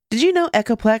Did you know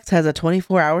Echoplex has a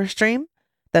 24-hour stream?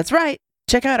 That's right.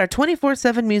 Check out our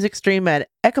 24/7 music stream at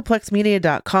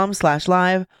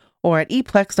echoplexmedia.com/live or at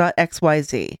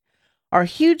eplex.xyz. Our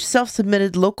huge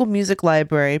self-submitted local music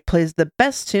library plays the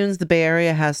best tunes the Bay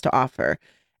Area has to offer,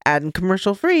 and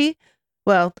commercial free,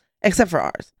 well, except for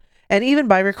ours, and even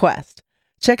by request.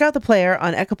 Check out the player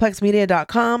on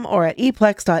echoplexmedia.com or at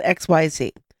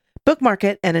eplex.xyz. Bookmark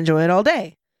it and enjoy it all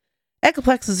day.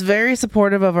 Echoplex is very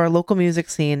supportive of our local music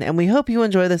scene, and we hope you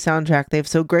enjoy the soundtrack they've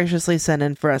so graciously sent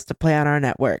in for us to play on our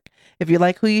network. If you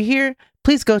like who you hear,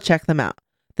 please go check them out.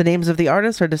 The names of the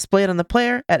artists are displayed on the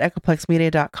player at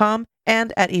echoplexmedia.com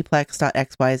and at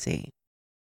eplex.xyz.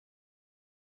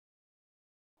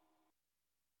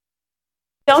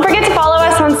 Don't forget to follow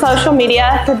us on social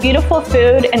media for beautiful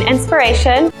food and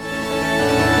inspiration.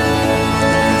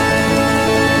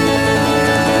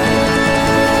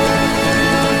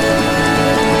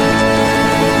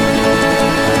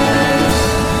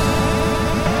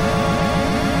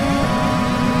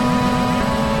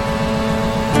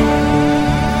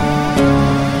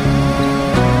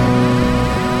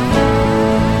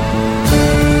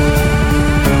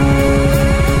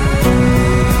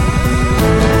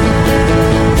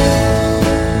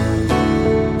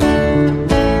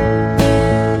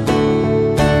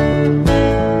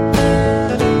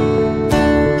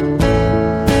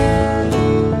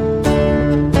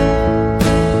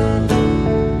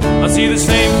 See the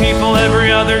same people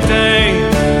every other day,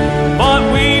 but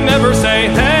we never say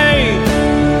hey,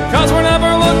 cause we're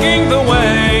never looking the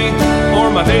way, or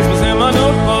my face was in my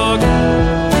notebook.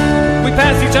 We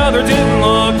passed each other, didn't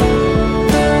look.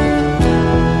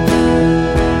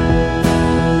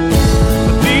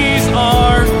 But these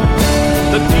are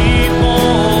the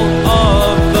people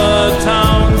of the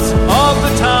towns, of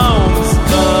the towns,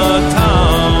 the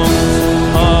towns,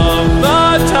 of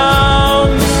the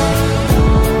towns.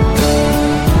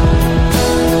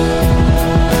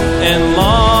 And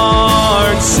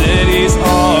large cities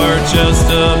are just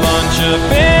a bunch of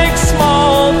big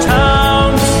small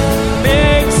towns,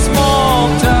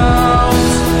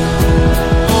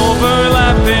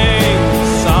 overlapping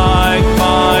side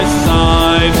by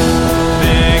side,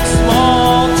 big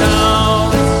small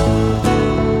towns.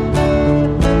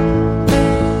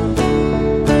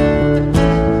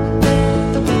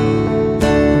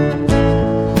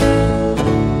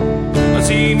 I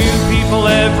see new people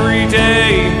every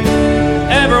day.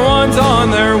 Everyone's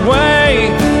on their way,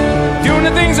 doing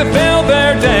the things that fill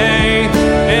their day.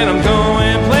 And I'm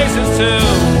going places too,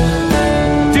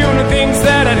 doing the things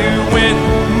that I do with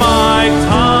my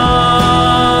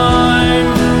time.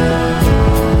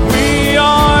 We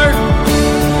are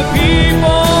the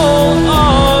people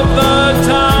of the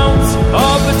towns,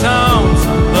 of the towns,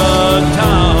 the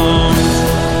towns,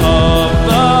 of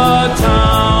the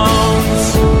towns.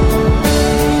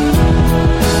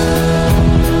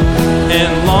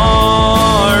 And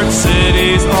large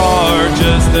cities are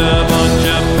just a bunch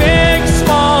of big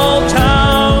small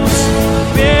towns,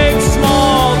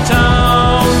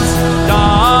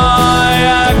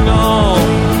 diagonal,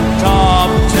 top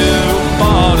to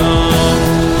bottom,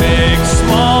 big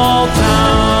small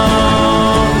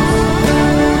towns.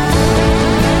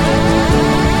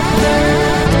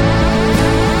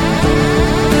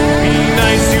 Be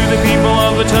nice to the people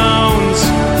of the towns.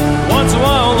 Once in a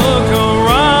while look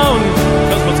around,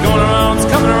 cause what's going around's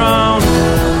coming around.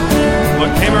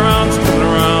 What came around's coming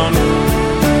around.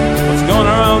 What's going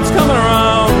around's coming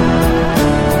around.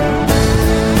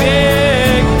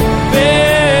 Big,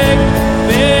 big,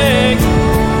 big,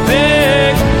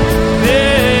 big,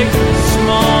 big,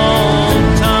 small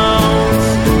towns.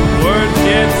 Word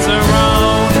gets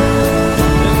around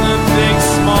in the big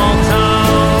small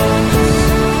towns.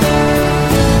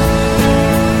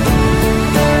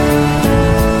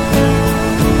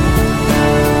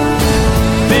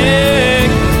 Big,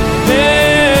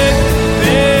 big,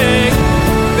 big,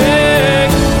 big,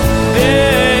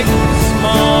 big,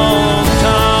 small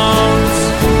towns.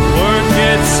 Word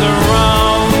gets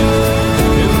around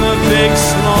in the big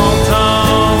small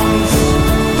towns.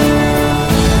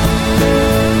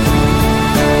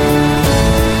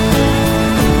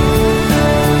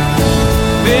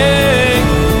 Big,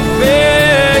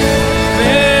 big,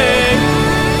 big,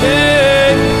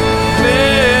 big,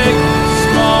 big,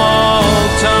 small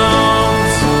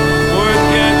towns. Word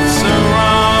gets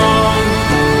around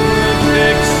the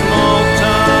big small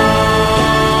towns.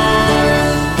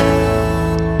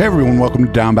 Hey everyone, welcome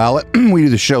to Down Ballot. We do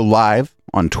the show live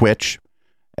on Twitch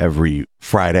every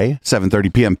Friday,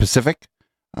 7:30 p.m. Pacific.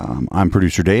 I'm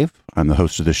producer Dave. I'm the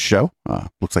host of this show.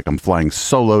 Looks like I'm flying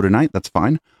solo tonight. That's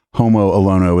fine. Homo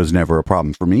Alono is never a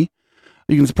problem for me.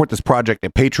 You can support this project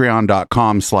at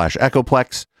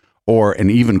patreon.com/echoplex, or an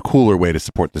even cooler way to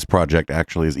support this project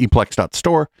actually is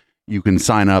eplex.store. You can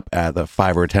sign up at the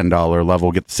 $5 or $10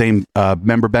 level, get the same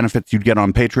member benefits you'd get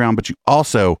on Patreon, but you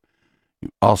also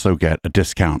get a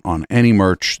discount on any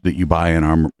merch that you buy in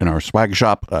our swag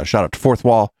shop. Shout out to Fourth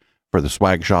Wall for the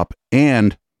swag shop,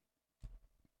 and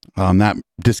that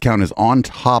discount is on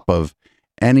top of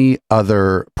any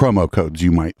other promo codes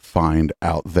you might find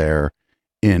out there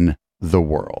in the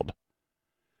world.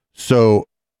 So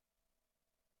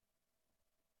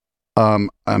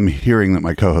I'm hearing that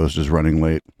my co-host is running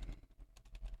late.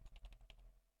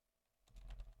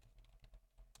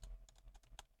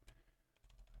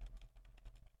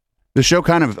 The show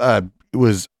kind of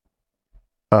was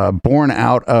born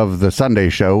out of the Sunday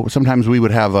show. Sometimes we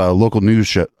would have local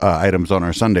news items on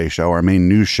our Sunday show, our main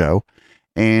news show.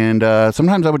 And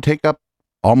sometimes I would take up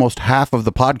almost half of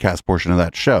the podcast portion of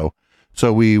that show.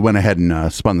 So we went ahead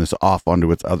and spun this off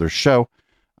onto its other show.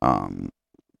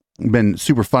 Been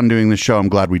super fun doing this show. I'm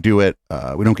glad we do it.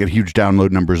 We don't get huge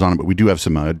download numbers on it, but we do have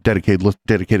some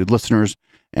dedicated listeners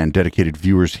and dedicated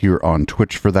viewers here on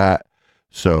Twitch for that.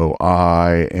 So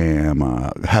I am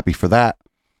happy for that,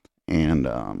 and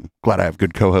glad I have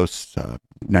good co-hosts. I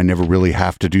never really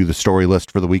have to do the story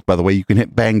list for the week. By the way, you can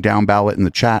hit bang down ballot in the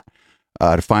chat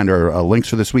to find our links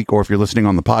for this week, or if you're listening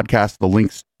on the podcast,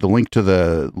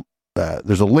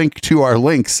 there's a link to our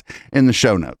links in the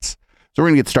show notes. So we're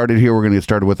going to get started here. We're going to get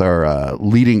started with our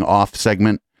leading off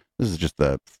segment. This is just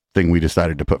the thing we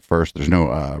decided to put first. There's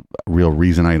no real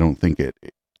reason I don't think that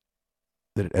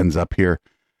it ends up here.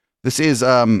 This is,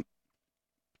 so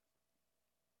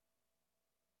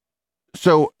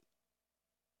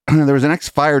there was an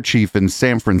ex-fire chief in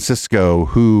San Francisco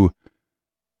who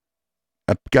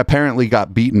apparently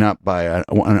got beaten up by an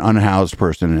unhoused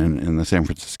person in the San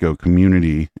Francisco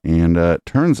community. And it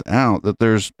turns out that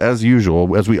there's, as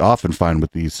usual, as we often find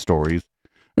with these stories,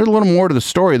 there's a little more to the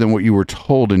story than what you were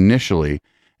told initially.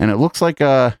 And it looks like,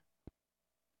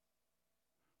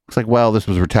 well, this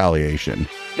was retaliation.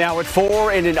 Now at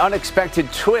 4, in an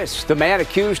unexpected twist, the man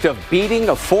accused of beating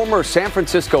a former San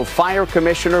Francisco fire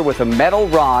commissioner with a metal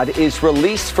rod is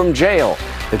released from jail.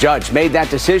 The judge made that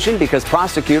decision because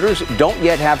prosecutors don't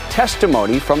yet have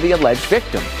testimony from the alleged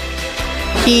victim.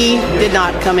 He did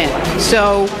not come in.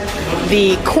 So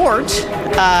the court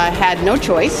had no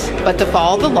choice but to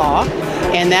follow the law,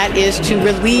 and that is to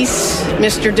release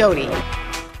Mr. Doty.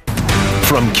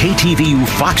 From KTVU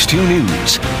Fox 2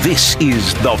 News, this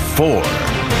is The 4.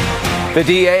 The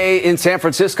DA in San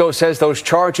Francisco says those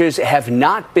charges have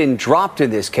not been dropped in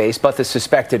this case, but the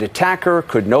suspected attacker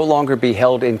could no longer be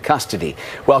held in custody.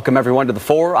 Welcome, everyone, to The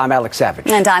 4. I'm Alex Savage.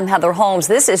 And I'm Heather Holmes.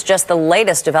 This is just the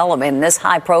latest development in this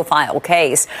high-profile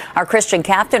case. Our Christian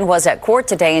Captain was at court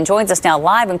today and joins us now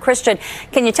live. And Christian,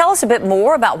 can you tell us a bit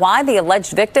more about why the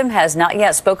alleged victim has not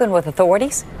yet spoken with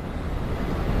authorities?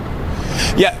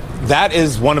 Yeah. That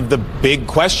is one of the big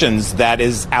questions that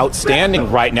is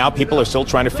outstanding right now. People are still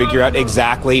trying to figure out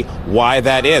exactly why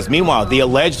that is. Meanwhile, the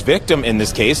alleged victim in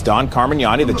this case, Dawn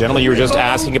Carmignani, the gentleman you were just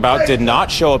asking about, did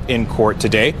not show up in court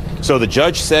today. So the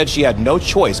judge said she had no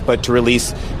choice but to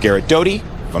release Garrett Doty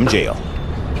from jail.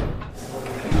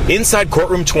 Inside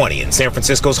courtroom 20 in San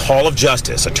Francisco's Hall of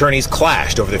Justice, attorneys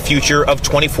clashed over the future of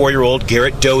 24-year-old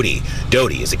Garrett Doty.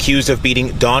 Doty is accused of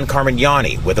beating Dawn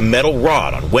Carmignani with a metal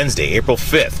rod on Wednesday, April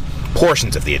 5th.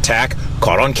 Portions of the attack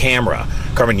caught on camera.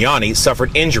 Carmignani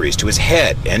suffered injuries to his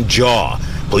head and jaw.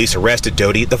 Police arrested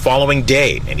Doty the following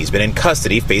day, and he's been in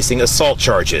custody facing assault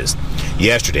charges.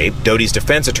 Yesterday, Doty's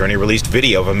defense attorney released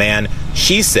video of a man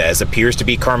she says appears to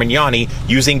be Carmignani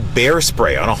using bear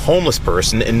spray on a homeless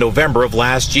person in November of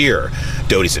last year.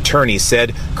 Doty's attorney said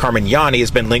Carmignani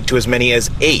has been linked to as many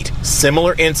as 8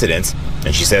 similar incidents,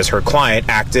 and she says her client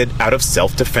acted out of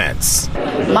self-defense.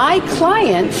 My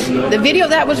client, the video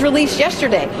that was released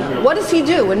yesterday, what does he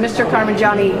do when Mr. Carmignani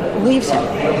leaves him?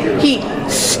 He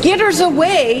skitters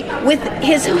away with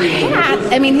his hat,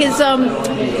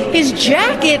 his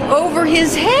jacket over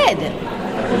his head.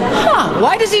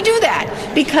 Why does he do that?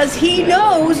 Because he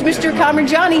knows Mr.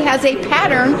 Carmignani has a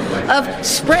pattern of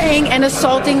spraying and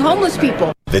assaulting homeless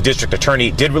people. The district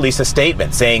attorney did release a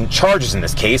statement saying charges in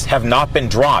this case have not been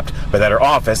dropped, but that her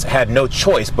office had no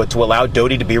choice but to allow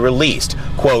Doty to be released.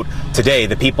 Quote, today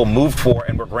the people moved for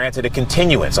and were granted a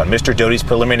continuance on Mr. Doty's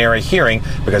preliminary hearing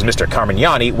because Mr.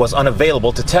 Carmignani was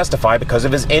unavailable to testify because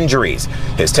of his injuries.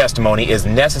 His testimony is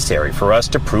necessary for us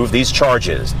to prove these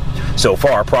charges. So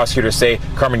far, prosecutors say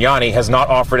Carmignani has not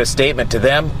offered a statement to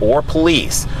them or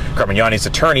police. Carmignani's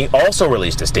attorney also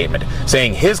released a statement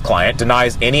saying his client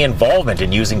denies any involvement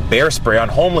in using bear spray on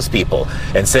homeless people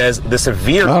and says the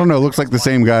severe... I don't know. Looks like the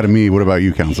same guy to me. What about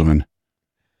you, Councilman?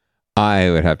 I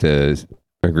would have to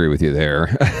agree with you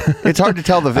there. It's hard to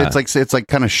tell. It's like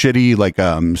kind of shitty, like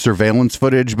surveillance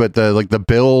footage, but the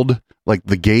build, like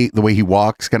the gait, the way he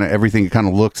walks, kind of everything kind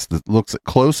of looks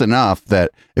close enough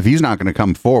that if he's not going to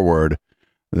come forward,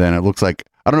 then it looks like,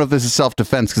 I don't know if this is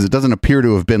self-defense, because it doesn't appear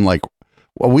to have been like,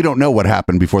 well, we don't know what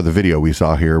happened before the video we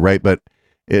saw here, right? But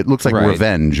it looks like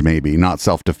revenge, maybe, not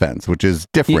self-defense, which is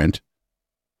different.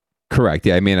 Correct.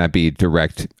 Yeah, it may not be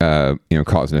direct, cause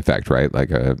and effect, right? Like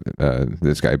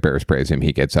this guy bear sprays him,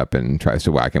 he gets up and tries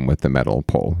to whack him with the metal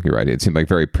pole. You're right. It seemed like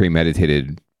very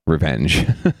premeditated revenge.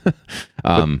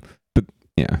 But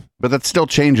that still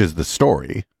changes the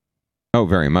story. Oh,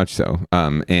 very much so.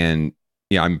 And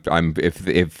yeah, I'm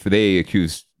if they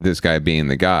accuse this guy of being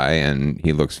the guy, and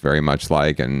he looks very much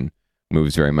like and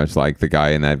moves very much like the guy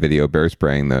in that video bear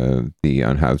spraying the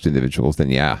unhoused individuals, then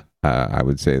I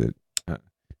would say that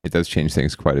it does change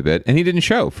things quite a bit. And he didn't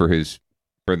show for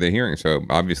the hearing, so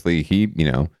obviously he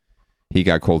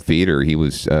got cold feet, or he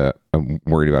was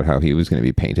worried about how he was going to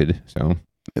be painted. So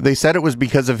they said it was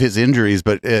because of his injuries,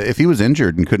 but if he was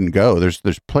injured and couldn't go, there's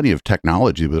plenty of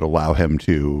technology that would allow him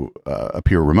to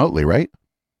appear remotely, right?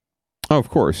 Oh, of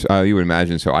course, you would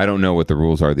imagine so. I don't know what the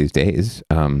rules are these days.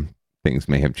 Things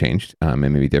may have changed, and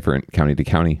maybe different county to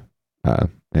county.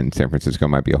 And San Francisco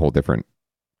might be a whole different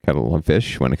kettle of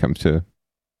fish when it comes to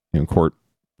court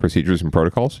procedures and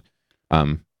protocols.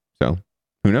 So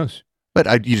who knows?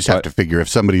 But you just have to figure, if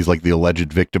somebody's like the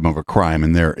alleged victim of a crime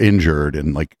and they're injured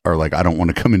and are like, I don't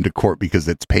want to come into court because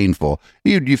it's painful.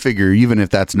 You figure, even if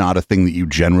that's not a thing that you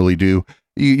generally do,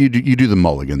 you do the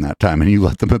mulligan that time and you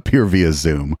let them appear via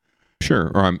Zoom.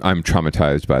 Sure. Or I'm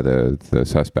traumatized by the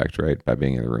suspect, right? By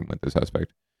being in the room with the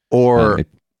suspect. Or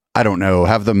I don't know,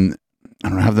 have them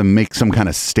make some kind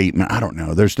of statement. I don't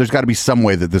know. There's got to be some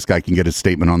way that this guy can get his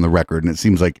statement on the record. And it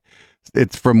seems like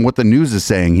it's, from what the news is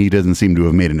saying, he doesn't seem to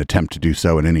have made an attempt to do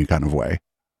so in any kind of way.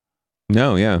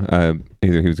 No, yeah.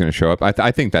 Either he was going to show up.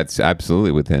 I think that's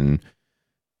absolutely within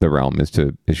the realm, is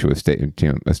to issue a statement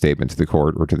to the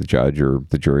court or to the judge or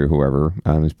the jury or whoever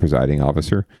is presiding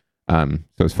officer. So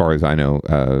as far as I know,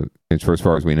 as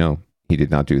far as we know, he did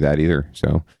not do that either.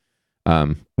 So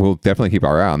we'll definitely keep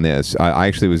our eye on this. I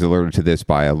actually was alerted to this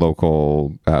by a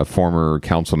local former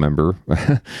council member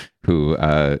who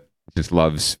just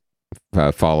loves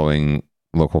following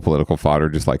local political fodder,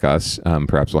 just like us.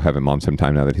 Perhaps we'll have him on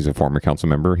sometime now that he's a former council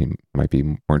member. He might be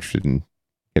more interested in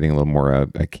getting a little more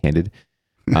candid.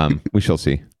 We shall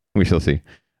see.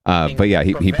 But yeah,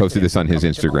 he posted this on his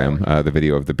Instagram, the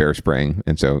video of the bear spraying.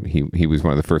 And so he was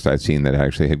one of the first I'd seen that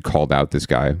actually had called out this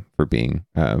guy for being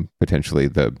potentially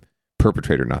the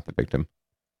perpetrator, not the victim.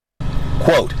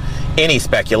 Quote, any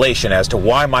speculation as to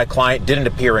why my client didn't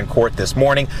appear in court this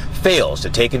morning fails to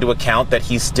take into account that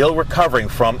he's still recovering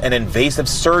from an invasive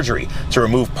surgery to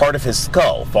remove part of his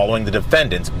skull following the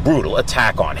defendant's brutal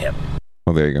attack on him.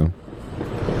 Well, there you go.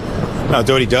 Now,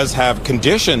 Doughty does have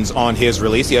conditions on his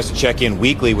release. He has to check in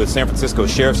weekly with San Francisco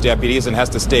sheriff's deputies and has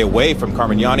to stay away from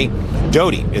Carmignani.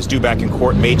 Doughty is due back in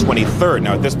court May 23rd.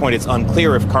 Now, at this point, it's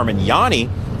unclear if Carmignani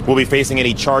will be facing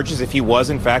any charges if he was,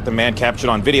 in fact, the man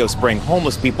captured on video spraying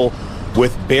homeless people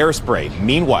with bear spray.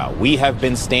 Meanwhile, we have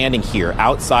been standing here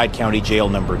outside County Jail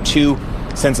number 2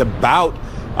 since about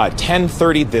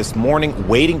 10:30 this morning,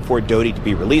 waiting for Doughty to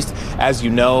be released. As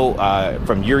you know,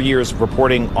 from your years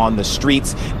reporting on the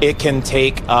streets, it can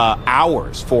take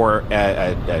hours for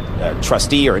a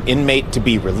trustee or an inmate to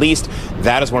be released.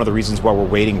 That is one of the reasons why we're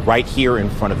waiting right here in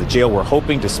front of the jail. We're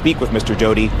hoping to speak with Mr.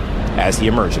 Doughty as he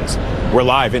emerges. We're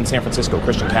live in San Francisco.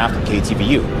 Christian Kaplan,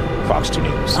 KTVU, Fox 2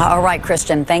 News. All right,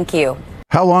 Christian, thank you.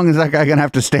 How long is that guy going to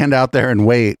have to stand out there and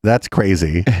wait? That's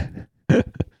crazy.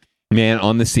 Man,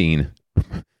 on the scene.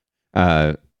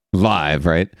 Live,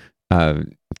 right?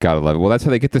 Gotta love it. Well, that's how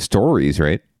they get the stories,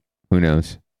 right? Who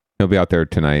knows? He'll be out there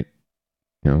tonight.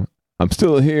 I'm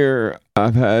still here.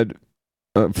 I've had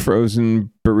a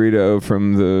frozen burrito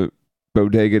from the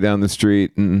bodega down the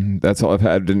street, and that's all I've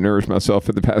had to nourish myself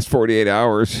for the past 48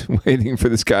 hours, waiting for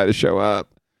this guy to show up.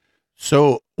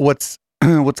 So what's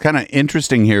kind of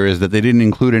interesting here is that they didn't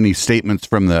include any statements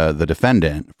from the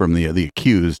defendant, from the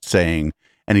accused, saying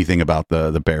anything about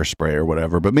the bear spray or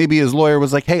whatever. But maybe his lawyer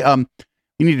was like, hey,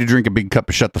 you need to drink a big cup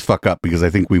of shut the fuck up, because I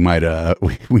think we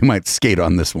might skate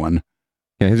on this one.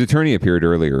 Yeah, his attorney appeared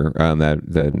earlier,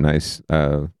 that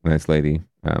nice lady,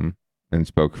 and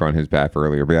spoke on his behalf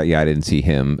earlier. But yeah, I didn't see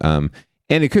him. And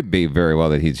it could be very well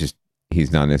that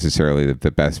he's not necessarily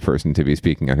the best person to be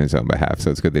speaking on his own behalf. So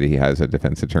it's good that he has a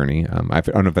defense attorney. I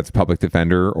don't know if that's a public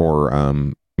defender or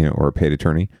or a paid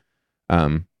attorney.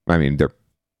 I mean, their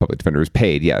public defender is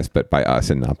paid, yes, but by us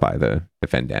and not by the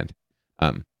defendant.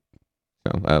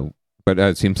 But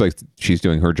it seems like she's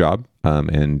doing her job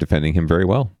and defending him very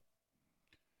well.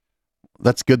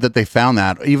 That's good that they found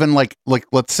that. Even like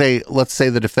let's say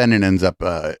the defendant ends up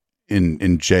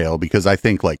in jail, because I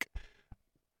think like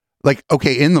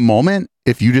okay, in the moment,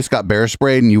 if you just got bear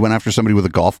sprayed and you went after somebody with a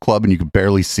golf club and you could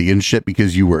barely see and shit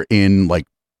because you were in like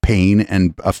pain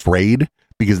and afraid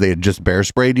because they had just bear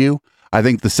sprayed you, I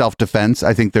think the self-defense,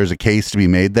 I think there's a case to be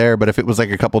made there. But if it was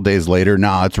like a couple days later,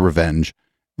 it's revenge.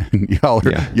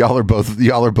 y'all are both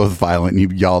violent,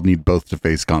 and y'all need both to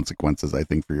face consequences, I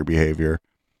think, for your behavior.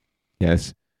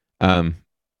 Yes. And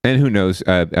who knows?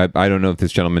 I don't know if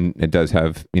this gentleman does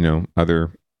have,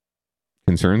 other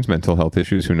concerns, mental health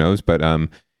issues, who knows? But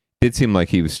it seemed like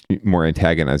he was more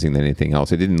antagonizing than anything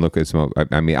else. It didn't look as much.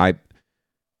 I mean,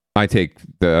 I take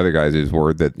the other guy's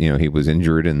word that, he was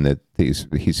injured and that he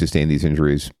sustained these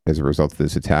injuries as a result of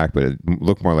this attack. But it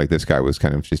looked more like this guy was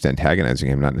kind of just antagonizing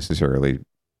him, not necessarily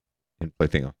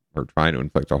inflicting or trying to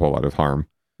inflict a whole lot of harm.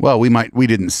 Well, we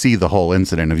didn't see the whole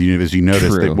incident. As you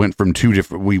noticed, True. It went from two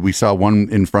different. We saw one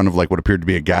in front of like what appeared to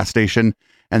be a gas station,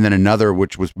 and then another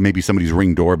which was maybe somebody's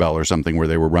Ring doorbell or something, where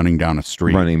they were running down a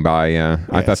street. Running by, yeah.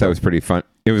 I thought that was pretty fun.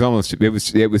 It was almost. It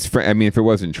was. I mean, if it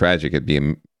wasn't tragic, it'd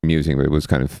be amusing, but it was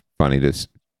kind of funny to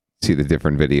see the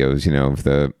different videos. Of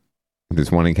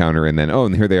this one encounter, and then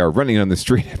and here they are running on the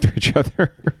street after each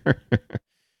other.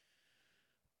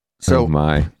 So oh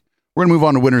my. We're going to move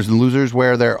on to winners and losers,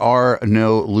 where there are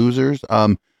no losers.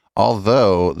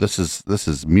 Although this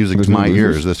is music to my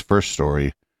ears, this first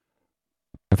story.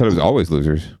 I thought it was always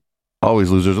losers. Always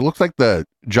losers. It looks like the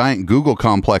giant Google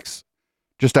complex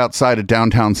just outside of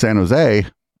downtown San Jose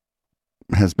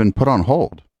has been put on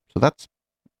hold. So that's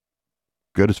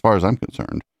good as far as I'm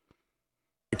concerned.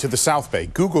 To the South Bay,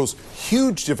 Google's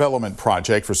huge development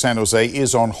project for San Jose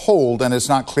is on hold, and it's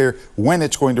not clear when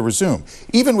it's going to resume.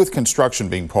 Even with construction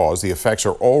being paused, the effects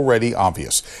are already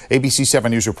obvious. ABC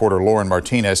 7 News reporter Lauren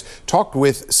Martinez talked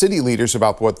with city leaders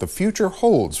about what the future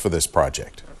holds for this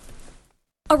project.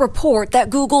 A report that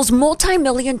Google's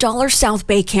multi-million-dollar South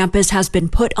Bay campus has been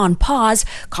put on pause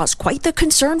caused quite the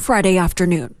concern Friday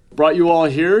afternoon. Brought you all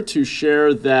here to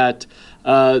share that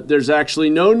there's actually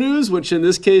no news, which in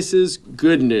this case is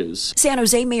good news. San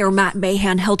Jose Mayor Matt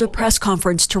Mahan held a press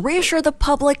conference to reassure the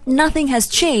public nothing has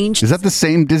changed. Is that the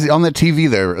same on the TV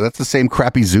there? That's the same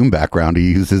crappy Zoom background he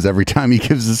uses every time he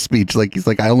gives a speech. Like he's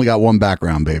like, I only got one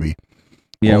background, baby.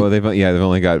 Yeah, well, they've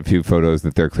only got a few photos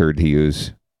that they're cleared to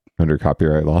use under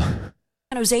copyright law.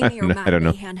 San Jose Mayor Matt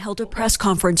Mahan held a press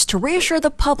conference to reassure the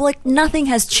public nothing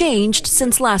has changed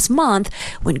since last month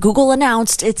when Google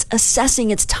announced it's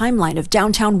assessing its timeline of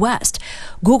downtown West.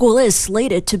 Google is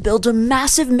slated to build a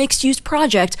massive mixed-use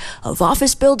project of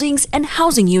office buildings and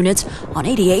housing units on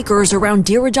 80 acres around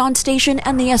Diridon Station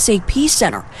and the SAP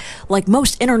Center. Like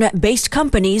most internet-based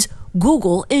companies,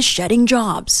 Google is shedding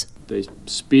jobs. They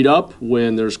speed up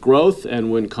when there's growth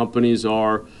and when companies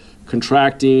are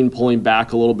contracting, pulling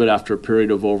back a little bit after a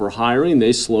period of overhiring,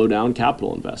 they slow down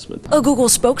capital investment. A Google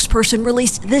spokesperson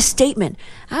released this statement.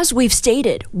 As we've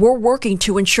stated, we're working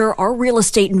to ensure our real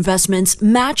estate investments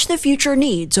match the future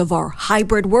needs of our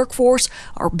hybrid workforce,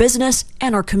 our business,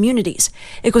 and our communities.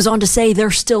 It goes on to say they're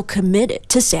still committed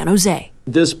to San Jose.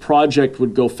 This project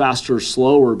would go faster or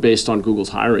slower based on Google's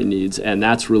hiring needs, and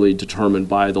that's really determined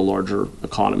by the larger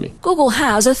economy. Google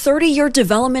has a 30-year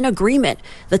development agreement.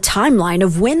 The timeline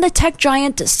of when the tech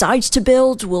giant decides to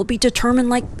build will be determined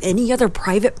like any other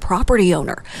private property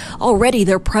owner. Already,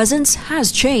 their presence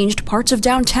has changed parts of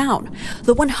downtown.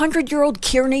 The 100-year-old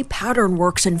Kearney Pattern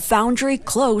Works and Foundry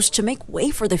closed to make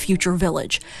way for the future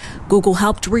village. Google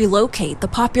helped relocate the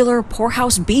popular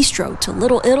Poorhouse Bistro to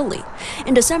Little Italy.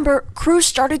 In December, crews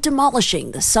started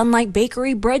demolishing the Sunlight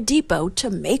Bakery Bread Depot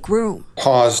to make room.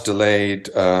 Pause, delayed.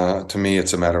 To me,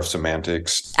 it's a matter of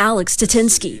semantics. Alex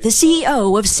Tatinsky, the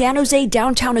CEO of San Jose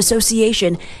Downtown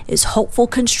Association, is hopeful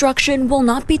construction will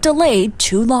not be delayed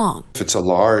too long. If it's a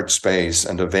large space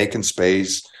and a vacant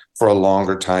space for a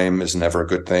longer time is never a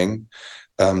good thing.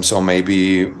 So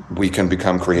maybe we can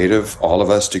become creative, all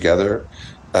of us together,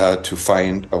 to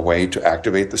find a way to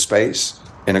activate the space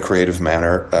in a creative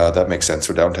manner that makes sense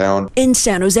for downtown. In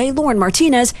San Jose, Lauren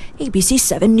Martinez, ABC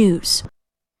 7 News.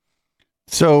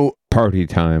 So party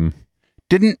time.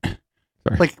 Didn't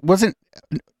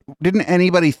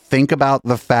anybody think about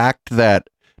the fact that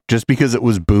just because it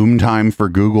was boom time for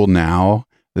Google now,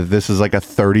 that this is like a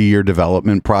 30-year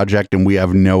development project and we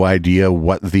have no idea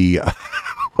what the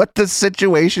what the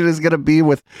situation is going to be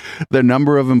with the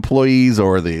number of employees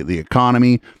or the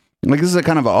economy? Like, this is a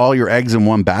kind of all your eggs in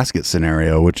one basket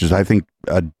scenario, which is, I think,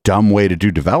 a dumb way to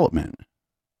do development.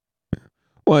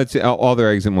 Well, it's all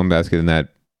their eggs in one basket in that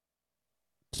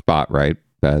spot, right?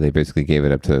 They basically gave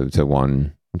it up to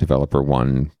one developer,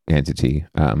 one entity.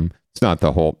 It's not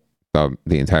the whole, the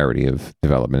entirety of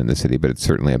development in the city, but it's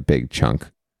certainly a big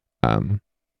chunk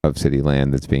of city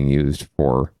land that's being used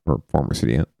for, or former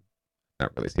city,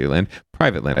 not really city land,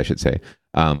 private land, I should say,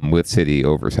 with city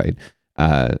oversight,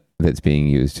 that's being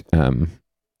used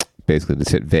basically to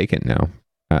sit vacant now.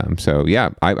 So yeah,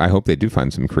 I hope they do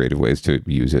find some creative ways to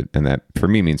use it, and that for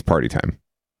me means party time.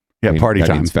 Yeah, party that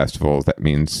time. Means festivals. That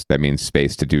means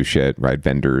space to do shit, right?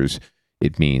 Vendors.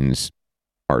 It means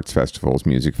arts festivals,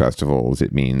 music festivals.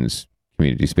 It means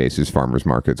community spaces, farmers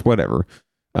markets, whatever.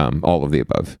 All of the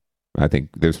above. I think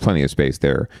there's plenty of space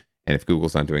there. And if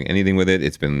Google's not doing anything with it,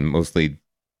 it's been mostly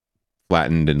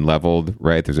flattened and leveled,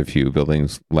 right? There's a few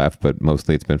buildings left, but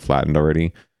mostly it's been flattened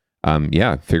already.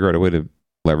 Yeah, figure out a way to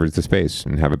leverage the space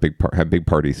and have big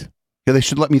parties. Yeah, they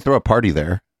should let me throw a party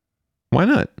there. Why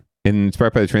not? And it's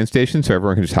right by the train station, so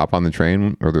everyone can just hop on the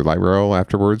train or their light rail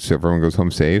afterwards, so everyone goes home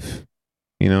safe.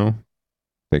 You know,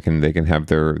 they can have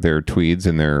their tweeds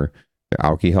and their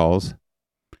alcohols.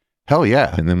 Hell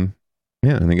yeah. And then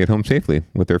they get home safely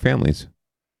with their families.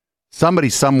 Somebody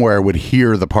somewhere would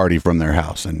hear the party from their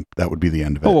house, and that would be the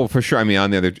end of it. Oh, well, for sure. I mean,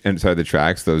 on the other side of the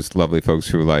tracks, those lovely folks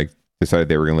who decided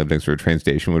they were going to live next to a train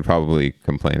station would probably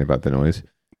complain about the noise.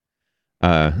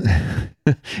 And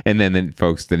then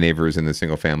the neighbors in the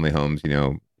single family homes,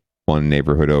 one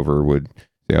neighborhood over would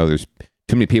say, oh, there's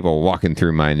too many people walking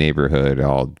through my neighborhood,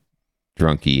 all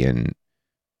drunky and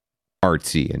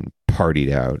artsy and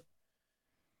partied out.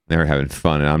 They're having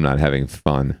fun, and I'm not having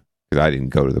fun because I didn't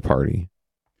go to the party,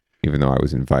 even though I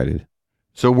was invited.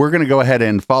 So we're going to go ahead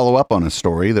and follow up on a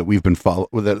story that we've been following.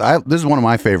 This is one of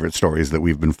my favorite stories that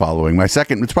we've been following.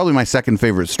 It's probably my second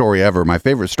favorite story ever. My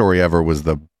favorite story ever was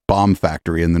the bomb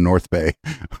factory in the North Bay.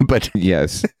 But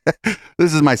yes,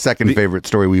 this is my second favorite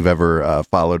story we've ever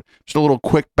followed. Just a little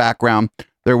quick background.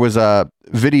 There was a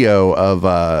video of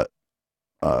a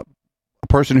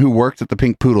person who worked at the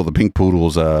Pink Poodle. The Pink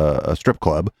Poodle's a strip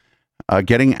club,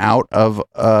 getting out of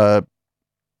a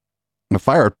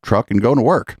fire truck and going to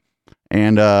work.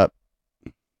 And,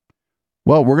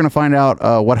 well, we're going to find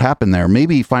out what happened there.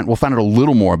 We'll find out a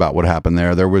little more about what happened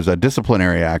there. There was a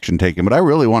disciplinary action taken, but I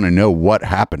really want to know what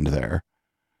happened there.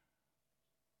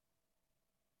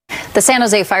 The San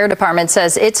Jose Fire Department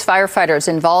says its firefighters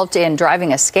involved in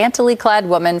driving a scantily clad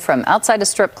woman from outside a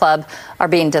strip club are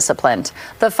being disciplined.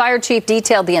 The fire chief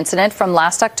detailed the incident from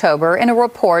last October in a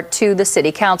report to the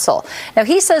city council. Now,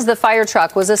 he says the fire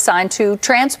truck was assigned to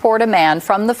transport a man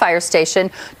from the fire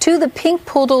station to the Pink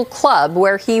Poodle Club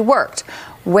where he worked.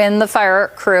 When the fire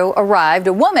crew arrived,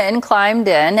 a woman climbed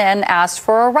in and asked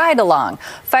for a ride along.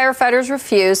 Firefighters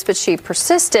refused, but she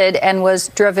persisted and was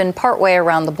driven partway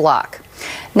around the block.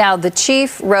 Now, the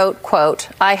chief wrote, quote,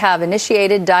 I have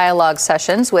initiated dialogue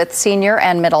sessions with senior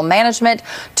and middle management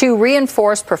to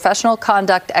reinforce professional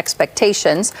conduct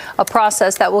expectations, a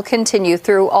process that will continue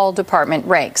through all department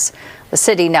ranks. The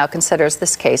city now considers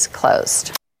this case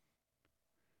closed.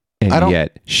 And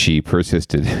yet she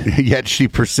persisted.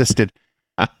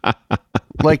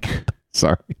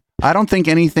 Sorry. I don't think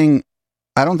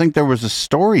there was a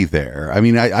story there. I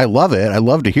mean, I love it. I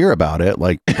love to hear about it.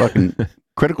 Like, fucking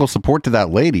critical support to that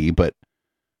lady, but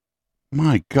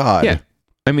my God. Yeah.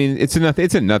 I mean, it's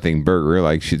a nothing burger.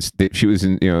 Like she was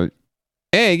in,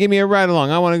 hey, give me a ride along.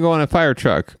 I want to go on a fire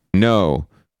truck. No,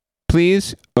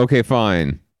 please. Okay,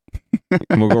 fine.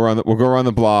 We'll go around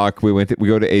the block. We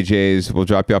go to AJ's. We'll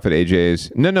drop you off at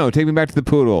AJ's. No, take me back to the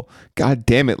Poodle. God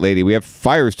damn it, lady. We have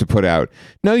fires to put out.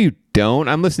 No, you don't.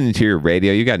 I'm listening to your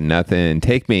radio. You got nothing.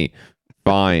 Take me.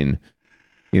 Fine.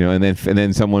 And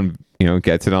then someone,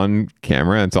 gets it on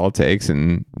camera. That's all it takes.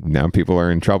 And now people are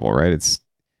in trouble, right? It's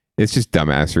just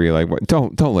dumbassery. Like, what?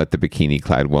 Don't let the bikini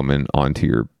clad woman onto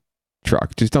your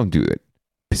truck. Just don't do it.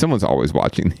 Someone's always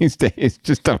watching these days.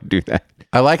 Just don't do that.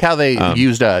 I like how they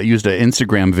used an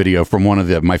Instagram video from one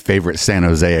of my favorite San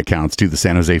Jose accounts too, the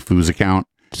San Jose Foos account.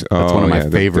 That's one of my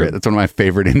favorite. That's one of my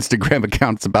favorite Instagram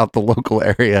accounts about the local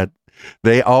area.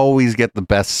 They always get the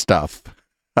best stuff.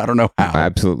 I don't know how.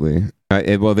 Absolutely.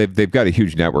 Well, they've got a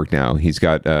huge network now. He's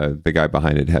got the guy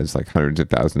behind it has like hundreds of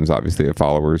thousands, obviously, of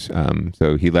followers.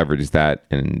 So he leverages that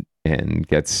and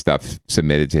gets stuff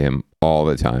submitted to him all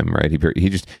the time, right? He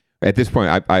just at this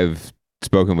point, I've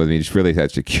spoken with him. He just really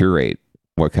has to curate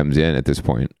what comes in at this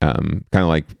point. Kind of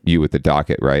like you with the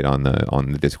docket, right, on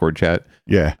the Discord chat.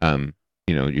 Yeah.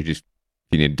 You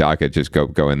need a docket, just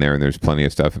go in there, and there's plenty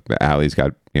of stuff. Allie's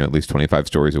got at least 25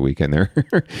 stories a week in there.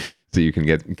 so you can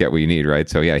get what you need, right?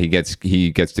 So yeah, he gets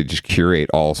to just curate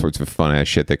all sorts of fun ass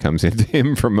shit that comes into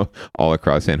him from all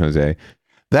across San Jose.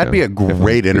 That'd be a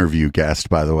great interview guest,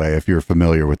 by the way, if you're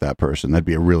familiar with that person. That'd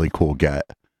be a really cool get.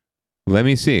 Let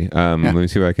me see. Let me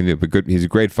see what I can do. But good, he's a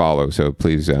great follow. So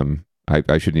please,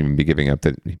 I shouldn't even be giving up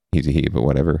that he's a he, but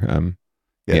whatever.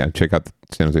 Yeah, check out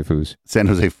San Jose Foos. San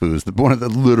Jose Foos. One of the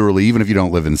literally, even if you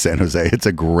don't live in San Jose, it's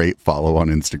a great follow on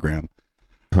Instagram.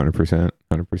 100%.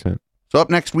 So up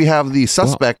next, we have the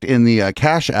suspect in the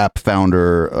Cash App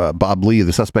founder, Bob Lee,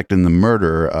 the suspect in the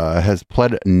murder, has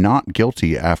pled not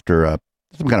guilty after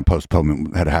some kind of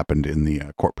postponement had happened in the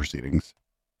court proceedings.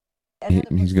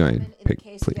 He's going to pick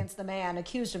case against the man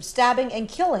accused of stabbing and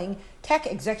killing tech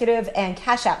executive and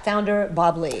Cash App founder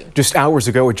Bob Lee. Just hours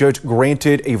ago, a judge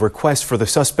granted a request from the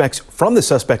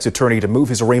suspect's attorney to move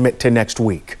his arraignment to next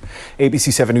week.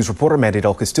 ABC 7 News reporter Mandy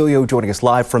Del Castillo joining us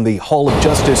live from the Hall of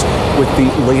Justice with the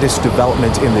latest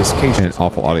development in this case. And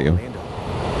awful audio.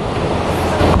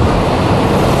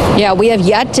 Yeah, we have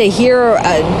yet to hear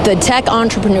the tech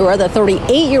entrepreneur, the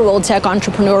 38-year-old tech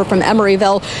entrepreneur from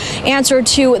Emeryville, answer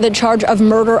to the charge of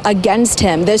murder against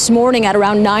him. This morning at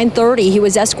around 9:30, he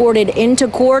was escorted into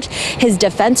court, his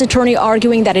defense attorney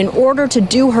arguing that in order to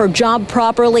do her job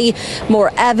properly,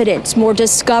 more evidence, more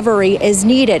discovery is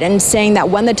needed, and saying that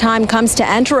when the time comes to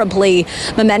enter a plea,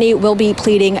 Momeni will be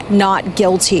pleading not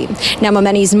guilty. Now,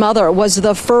 Momeni's mother was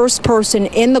the first person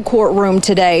in the courtroom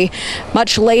today.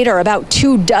 Much later, about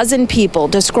 24 people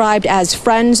described as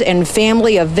friends and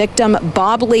family of victim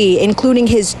Bob Lee, including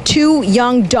his 2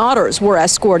 young daughters, were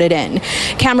escorted in.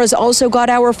 Cameras also got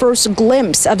our first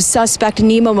glimpse of suspect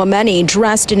Nima Momeni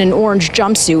dressed in an orange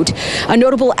jumpsuit. A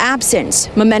notable absence,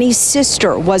 Momeni's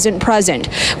sister wasn't present.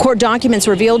 Court documents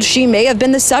revealed she may have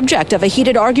been the subject of a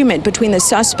heated argument between the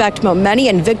suspect Momeni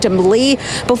and victim Lee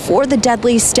before the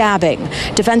deadly stabbing.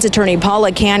 Defense attorney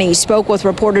Paula Canny spoke with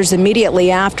reporters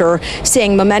immediately after,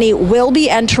 saying Momeni will be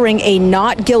entering a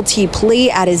not guilty plea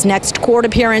at his next court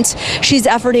appearance. She's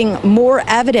efforting more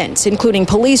evidence, including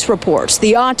police reports,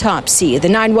 the autopsy, the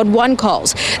 911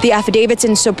 calls, the affidavits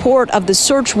in support of the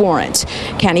search warrant.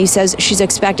 Canny says she's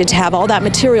expected to have all that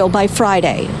material by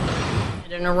Friday.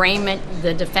 At an arraignment,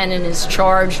 the defendant is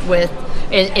charged with,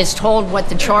 is told what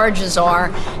the charges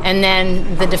are, and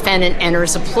then the defendant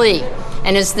enters a plea.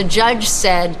 And as the judge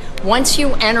said, once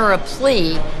you enter a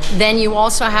plea, then you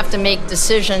also have to make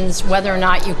decisions whether or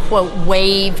not you, quote,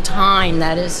 waive time.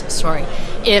 That is,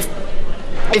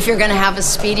 if you're going to have a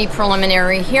speedy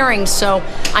preliminary hearing. So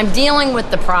I'm dealing with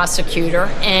the prosecutor,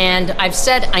 and I've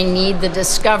said I need the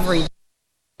discovery.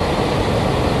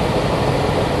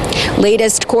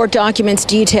 Latest court documents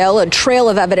detail a trail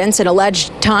of evidence and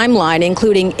alleged timeline,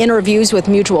 including interviews with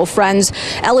mutual friends,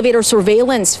 elevator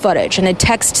surveillance footage, and a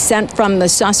text sent from the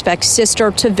suspect's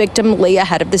sister to victim Lee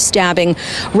ahead of the stabbing,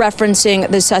 referencing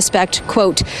the suspect,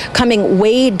 quote, coming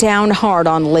way down hard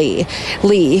on Lee.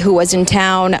 Lee, who was in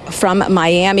town from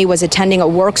Miami, was attending a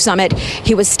work summit.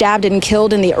 He was stabbed and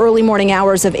killed in the early morning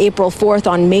hours of April 4th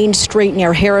on Main Street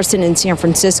near Harrison in San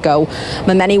Francisco.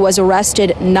 Momeni was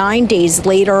arrested 9 days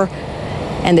later.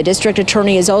 And the district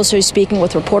attorney is also speaking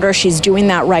with reporters. She's doing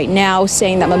that right now,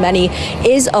 saying that Momeni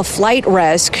is a flight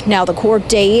risk. Now, the court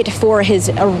date for his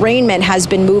arraignment has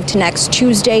been moved to next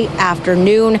Tuesday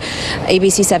afternoon.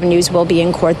 ABC 7 News will be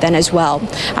in court then as well.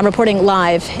 I'm reporting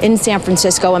live in San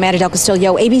Francisco. Amanda Del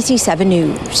Castillo, ABC 7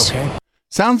 News. Okay.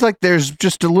 Sounds like there's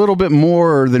just a little bit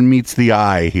more than meets the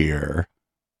eye here.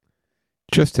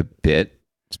 Just a bit,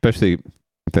 especially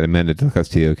that Amanda Del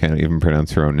Castillo can't even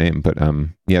pronounce her own name, but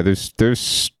yeah,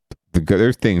 there's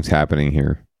things happening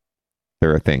here.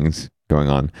 There are things going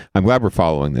on. I'm glad we're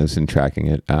following this and tracking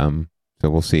it. So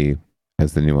we'll see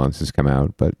as the nuances come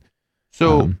out, but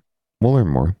we'll learn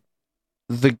more.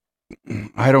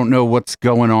 I don't know what's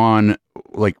going on.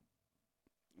 Like,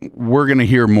 we're gonna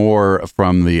hear more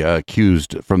from the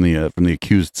accused, from the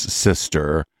accused's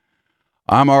sister.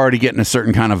 I'm already getting a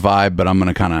certain kind of vibe, but I'm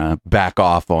going to kind of back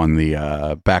off on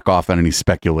any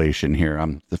speculation here.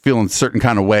 I'm feeling a certain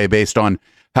kind of way based on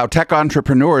how tech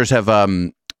entrepreneurs have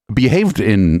behaved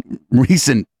in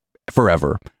recent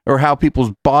forever, or how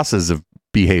people's bosses have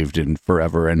behaved in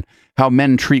forever, and how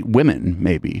men treat women.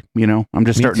 Maybe, I'm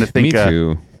just starting to think. Me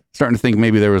too. Starting to think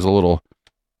maybe there was a little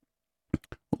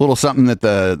something that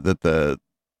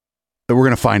we're going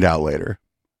to find out later.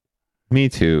 Me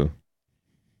too.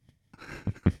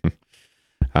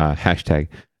 Hashtag.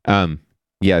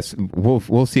 Yes,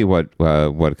 we'll see what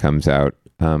comes out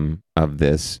of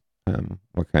this.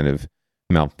 What kind of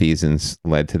malfeasance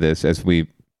led to this, as we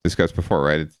discussed before,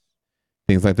 right? It's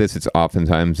things like this. It's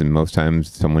oftentimes and most times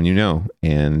someone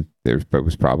and there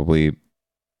was probably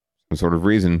some sort of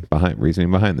reasoning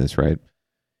behind this, right?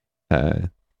 And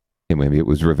maybe it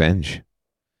was revenge.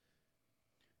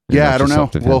 Yeah, I don't know.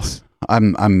 Well,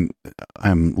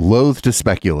 I'm loath to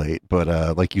speculate,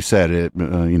 but like you said,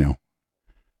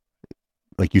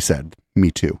 like you said, me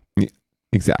too. Yeah,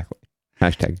 exactly.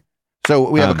 Hashtag. So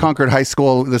we have a Concord High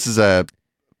School. This is a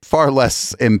far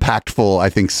less impactful, I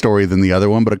think, story than the other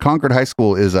one, but a Concord High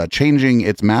School is changing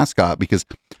its mascot because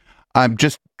I'm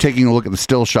just taking a look at the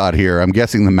still shot here. I'm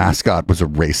guessing the mascot was a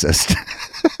racist.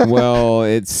 Well,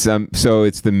 it's so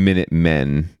it's the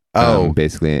Minutemen.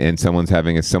 Basically, and someone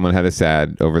had a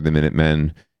sad over the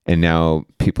Minutemen, and now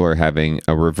people are having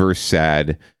a reverse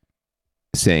sad,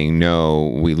 saying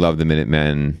no, we love the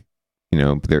Minutemen.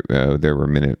 There were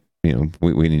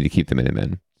we need to keep the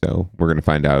Minutemen. So we're going to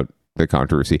find out the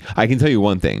controversy. I can tell you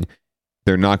one thing: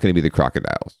 they're not going to be the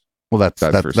Crocodiles. Well, that's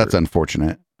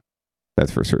unfortunate.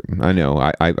 That's for certain. I know.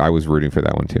 I was rooting for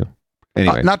that one too.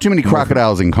 Anyway, not too many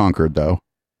crocodiles in Concord, though.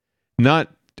 Not.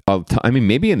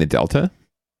 Maybe in the Delta,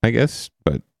 I guess,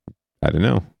 but I don't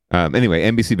know. Anyway,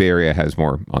 NBC Bay Area has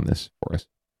more on this for us.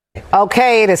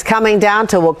 Okay, it is coming down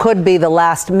to what could be the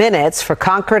last minutes for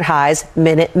Concord High's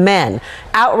Minutemen.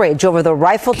 Outrage over the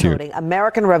rifle-toting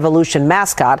American Revolution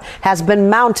mascot has been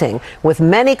mounting, with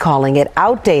many calling it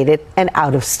outdated and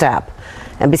out of step.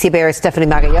 NBC Bay Area's Stephanie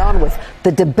Magallon with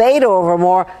the debate over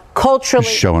more culturally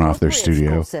showing off their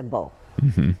studio symbol.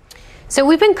 Mm-hmm. So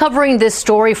we've been covering this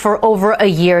story for over a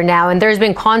year now, and there's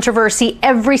been controversy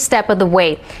every step of the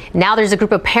way. Now there's a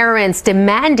group of parents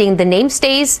demanding the name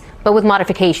stays, but with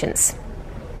modifications.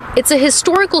 It's a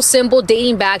historical symbol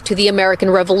dating back to the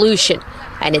American Revolution,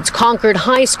 and it's Concord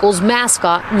High School's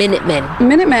mascot, Minutemen.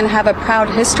 Minutemen have a proud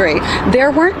history.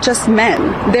 There weren't just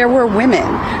men, there were women,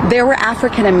 there were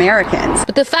African Americans.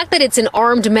 But the fact that it's an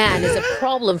armed man is a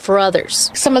problem for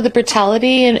others. Some of the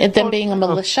brutality and them being a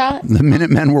militia. The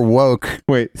Minutemen were woke.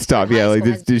 Wait, stop. Yeah, like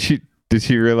did she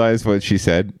realize what she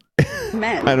said?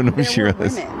 Men. I don't know if she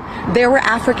realized. There were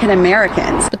African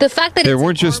Americans. But the fact that there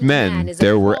weren't just men,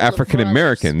 there were African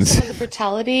Americans. Some of the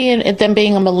brutality and them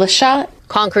being a militia.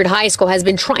 Concord High School has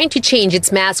been trying to change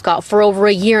its mascot for over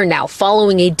a year now,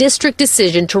 following a district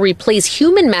decision to replace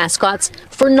human mascots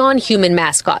for non-human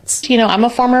mascots. I'm a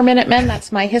former Minuteman.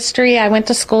 That's my history. I went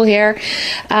to school here,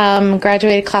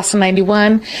 graduated class of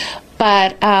 91.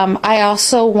 But I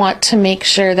also want to make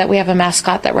sure that we have a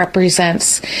mascot that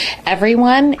represents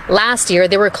everyone. Last year,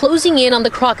 they were closing in on the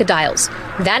Crocodiles.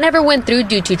 That never went through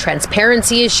due to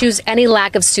transparency issues and a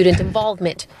lack of student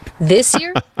involvement. This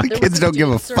year, the kids don't give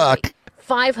a fuck.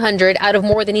 500 out of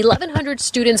more than 1,100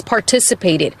 students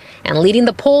participated, and leading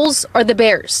the polls are the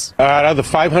Bears. Out of the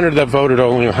 500 that voted,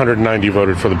 only 190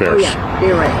 voted for the Bears. Oh, yeah,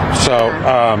 you're right. So,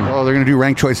 well, they're going to do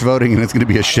ranked choice voting, and it's going to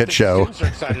be a shit show. Students are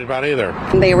excited about either.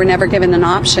 They were never given an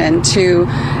option to,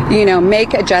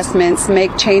 make adjustments,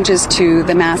 make changes to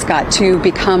the mascot to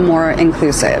become more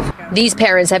inclusive. These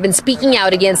parents have been speaking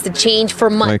out against the change for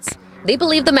months. They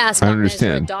believe the mascot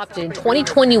measure adopted in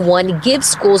 2021 gives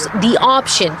schools the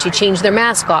option to change their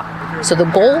mascot. So the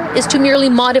goal is to merely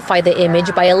modify the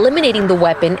image by eliminating the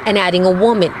weapon and adding a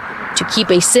woman to keep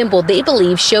a symbol they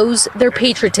believe shows their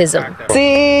patriotism.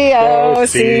 C-O-C-O-N,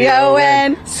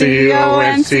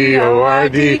 C-O-N,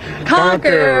 C-O-R-D,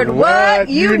 Concord, what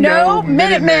you know,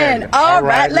 Minutemen. All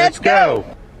right, let's go.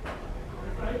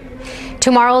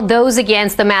 Tomorrow, those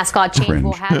against the mascot change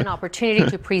will have an opportunity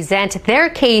to present their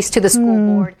case to the school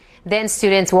board. Then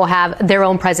students will have their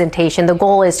own presentation. The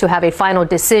goal is to have a final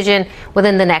decision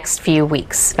within the next few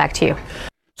weeks. Back to you.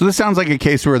 So this sounds like a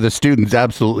case where the students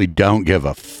absolutely don't give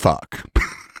a fuck.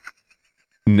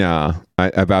 Nah,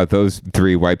 about those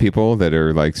three white people that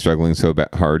are like struggling so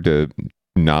hard to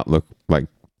not look like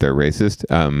they're racist.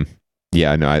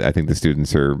 I think the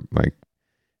students are like,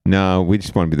 no, we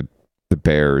just want to be the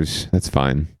Bears. That's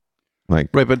fine. Like,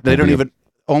 right, but they don't even.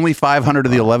 Only 500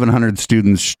 of the 1,100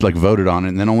 students voted on it,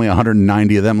 and then only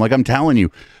 190 of them. Like, I'm telling you,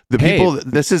 people.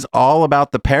 This is all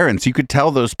about the parents. You could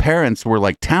tell those parents were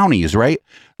like townies, right?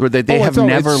 Where they've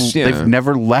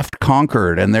never left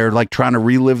Concord, and they're like trying to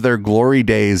relive their glory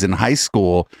days in high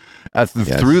school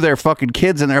through their fucking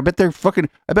kids in there. I bet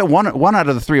one out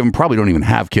of the three of them probably don't even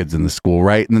have kids in the school,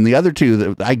 right? And then the other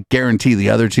two, I guarantee the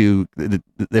other two,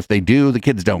 if they do, the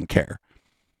kids don't care.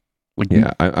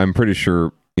 I'm pretty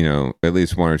sure. At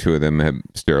least one or two of them have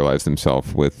sterilized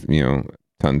themselves with,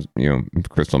 tons,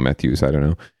 crystal meth use. I don't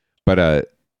know. But,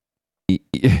 I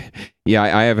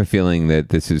have a feeling that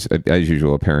this is, as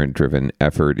usual, a parent-driven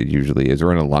effort. It usually is,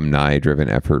 or an alumni-driven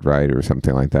effort, right? Or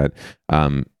something like that.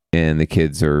 And the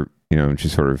kids are,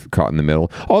 just sort of caught in the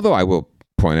middle. Although I will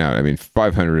point out,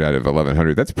 500 out of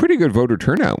 1,100, that's pretty good voter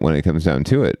turnout when it comes down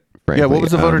to it, frankly. Yeah, what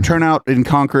was the voter turnout in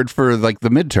Concord for like the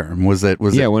midterm? Was it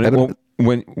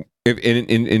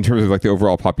in terms of like the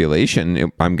overall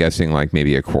population, I'm guessing like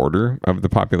maybe a quarter of the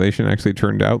population actually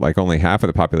turned out. Like only half of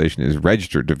the population is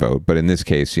registered to vote, but in this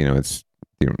case, you don't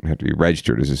have to be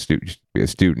registered as a student, just be a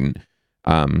student.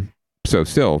 So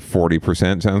still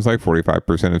 40% sounds like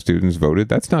 45% of students voted.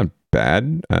 That's not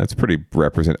bad. It's pretty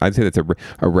I'd say that's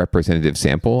a representative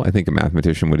sample. I think a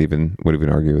mathematician would even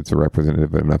argue it's a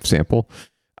representative enough sample.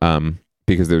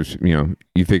 Because there's,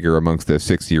 you figure amongst the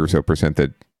 60 or so percent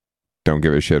that don't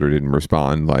give a shit or didn't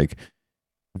respond, like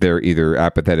they're either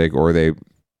apathetic or they'll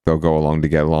go along to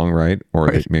get along, right? Or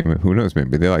right. Maybe, who knows?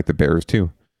 Maybe they like the Bears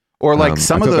too. Or like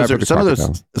some of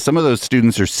those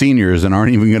students are seniors and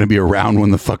aren't even going to be around when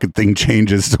the fucking thing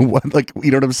changes. So what, like, you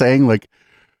know what I'm saying? Like,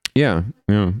 yeah,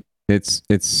 it's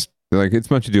like it's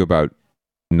much ado about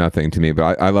nothing to me.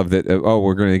 But I love that.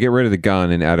 We're going to get rid of the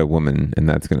gun and add a woman, and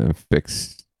that's going to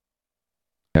fix.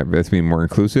 That's being more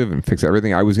inclusive and fix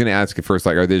everything. I was going to ask at first,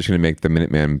 like, are they just going to make the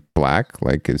Minuteman black?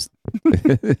 Like, I mean,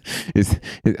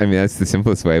 that's the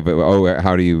simplest way. But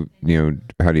how do you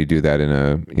do that in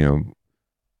a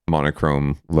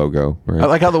monochrome logo? Right? I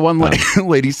like how the one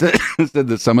lady said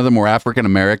that some of them were African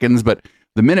Americans, but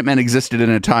the Minutemen existed in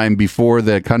a time before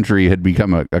the country had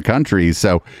become a country,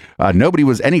 so nobody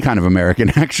was any kind of American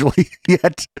actually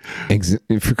yet.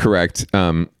 Correct.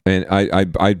 And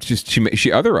I just she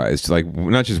otherized, like,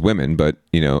 not just women, but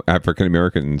African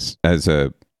Americans as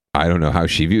I don't know how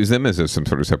she views them, as some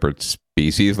sort of separate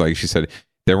species. Like she said,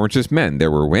 there weren't just men,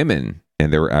 there were women,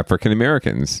 and there were African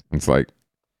Americans. It's like,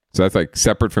 so that's like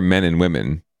separate from men and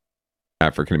women.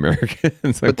 African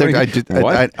Americans. Like,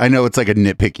 but I know it's like a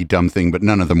nitpicky dumb thing, but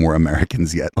none of them were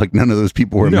Americans yet. Like none of those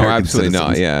people were American. No, absolutely citizens.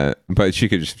 Not. Yeah, but she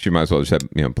might as well just have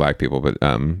black people. But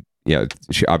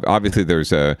obviously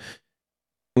there's a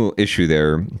little issue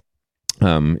there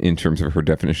in terms of her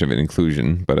definition of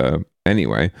inclusion. But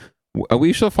anyway,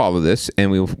 we shall follow this, and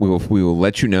we will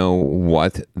let you know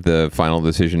what the final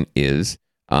decision is.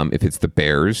 If it's the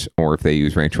Bears or if they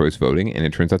use ranked choice voting, and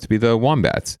it turns out to be the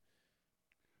Wombats.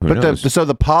 So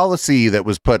the policy that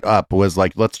was put up was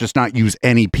like, let's just not use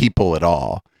any people at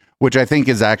all, which I think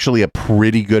is actually a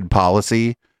pretty good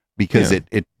policy, because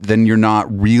it then you're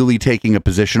not really taking a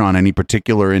position on any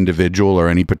particular individual or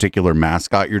any particular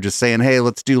mascot. You're just saying, hey,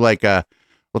 let's do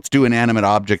inanimate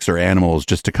objects or animals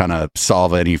just to kind of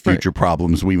solve any future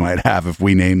problems we might have if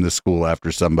we name the school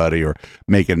after somebody, or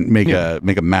make a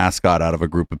mascot out of a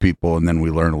group of people, and then we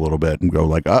learn a little bit and go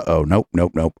like,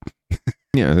 nope.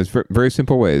 Yeah, there's very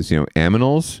simple ways.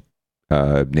 Aminals,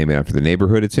 name it after the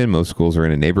neighborhood it's in. Most schools are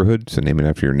in a neighborhood, so name it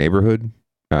after your neighborhood.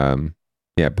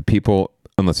 But people,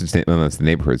 unless the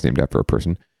neighborhood's named after a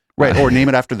person, right? Or name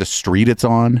it after the street it's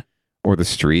on, or the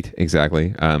street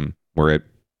exactly. Where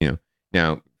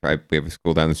now we have a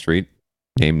school down the street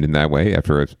named in that way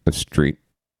after a street.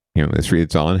 The street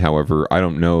it's on. However, I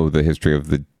don't know the history of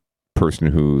the person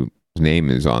whose name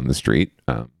is on the street.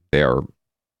 They are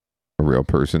a real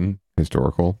person.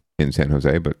 Historical in San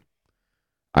Jose, but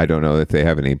I don't know if they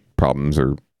have any problems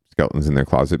or skeletons in their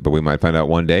closet, but we might find out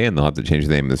one day, and they'll have to change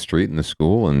the name of the street and the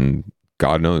school, and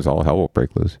God knows all hell will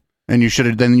break loose. And you should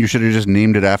have just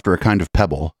named it after a kind of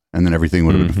pebble, and then everything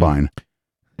would have been fine.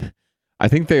 I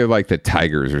think they're like the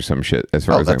Tigers or some shit as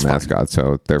far as their mascot,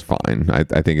 so they're fine. I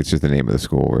think it's just the name of the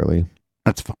school, really.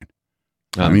 That's fine.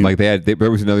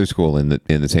 There was another school in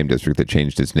the same district that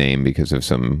changed its name because of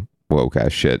some woke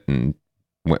ass shit,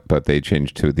 but they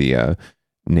changed to the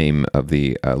name of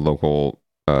the local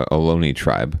Ohlone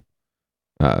tribe,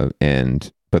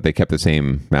 but they kept the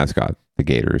same mascot, the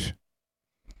Gators.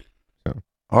 So.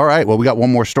 All right, well, we got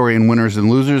one more story in winners and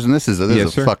losers, and this is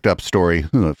a fucked up story.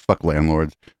 Fuck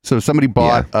landlords. So somebody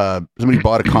bought a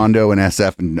condo in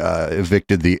SF and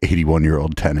evicted the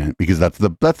 81-year-old tenant, because that's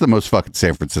the most fucking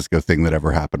San Francisco thing that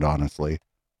ever happened, honestly.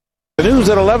 The news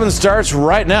at 11 starts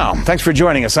right now. Thanks for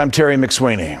joining us. I'm Terry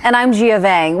McSweeney. And I'm Gia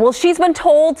Vang. Well, she's been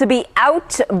told to be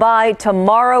out by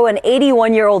tomorrow. An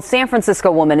 81-year-old San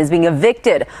Francisco woman is being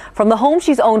evicted from the home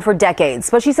she's owned for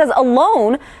decades. But she says a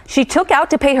loan she took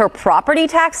out to pay her property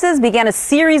taxes began a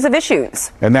series of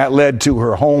issues. And that led to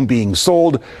her home being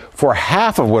sold for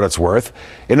half of what it's worth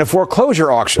in a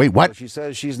foreclosure auction. Wait, what? She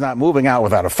says she's not moving out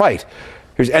without a fight.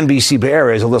 Here's NBC Bay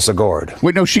Area's Alyssa Gord.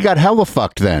 Wait, no, she got hella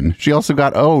fucked then. She also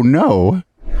got, oh no.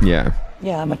 Yeah.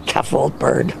 Yeah, I'm a tough old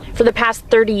bird. For the past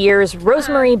 30 years,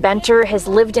 Rosemarie Benter has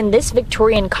lived in this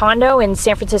Victorian condo in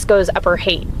San Francisco's Upper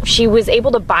Haight. She was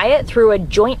able to buy it through a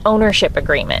joint ownership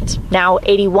agreement. Now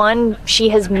 81, she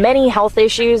has many health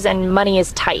issues and money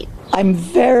is tight. I'm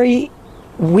very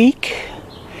weak.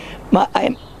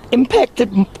 I'm impacted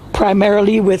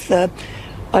primarily with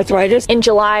arthritis. In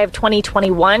July of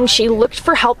 2021, she looked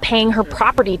for help paying her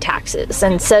property taxes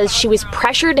and says she was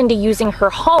pressured into using her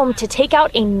home to take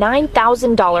out a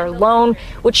 $9,000 loan,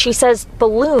 which she says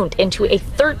ballooned into a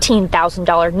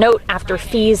 $13,000 note after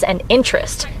fees and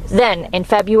interest. Then, in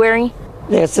February,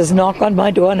 there's this knock on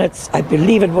my door, and I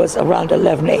believe it was around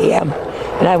 11 a.m.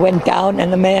 And I went down,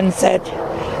 and the man said,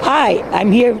 "Hi,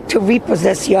 I'm here to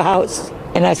repossess your house."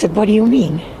 And I said, "What do you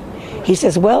mean?" He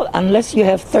says, "Well, unless you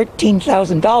have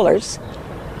 $13,000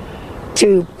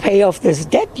 to pay off this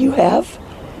debt you have,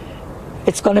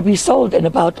 it's going to be sold in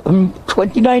about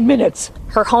 29 minutes.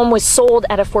 Her home was sold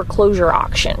at a foreclosure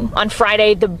auction. On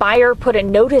Friday, the buyer put a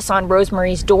notice on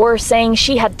Rosemary's door saying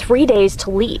she had 3 days to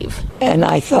leave. And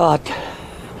I thought,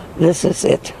 this is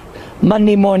it.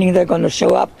 Monday morning, they're going to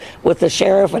show up with the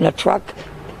sheriff and a truck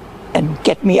and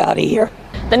get me out of here.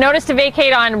 The notice to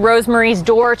vacate on Rosemary's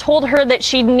door told her that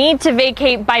she'd need to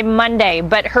vacate by Monday,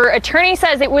 but her attorney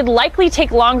says it would likely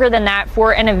take longer than that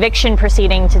for an eviction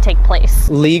proceeding to take place.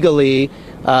 Legally,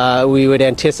 we would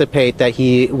anticipate that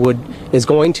he is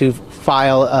going to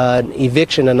file an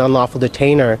eviction, an unlawful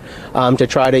detainer, to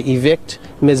try to evict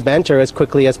Ms. Benter as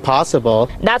quickly as possible.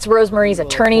 That's Rosemary's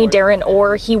attorney, Darren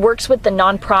Orr. He works with the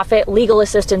nonprofit Legal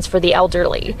Assistance for the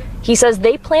Elderly. He says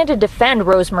they plan to defend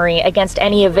Rosemary against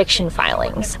any eviction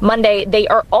filings. Monday, they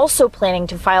are also planning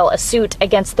to file a suit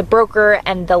against the broker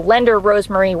and the lender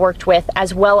Rosemary worked with,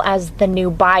 as well as the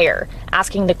new buyer,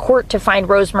 asking the court to find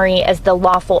Rosemary as the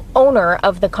lawful owner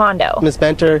of the condo. Ms.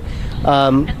 Benter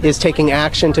is taking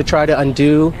action to try to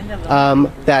undo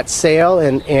that sale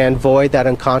and void that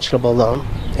unconscionable loan.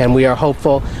 And we are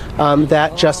hopeful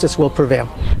that justice will prevail.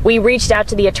 We reached out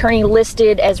to the attorney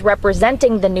listed as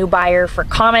representing the new buyer for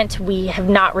comment. We have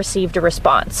not received a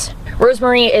response.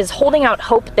 Rosemary is holding out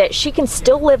hope that she can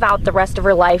still live out the rest of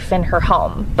her life in her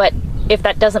home. But if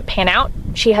that doesn't pan out,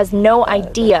 she has no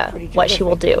idea what she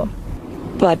will do.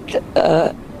 But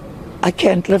I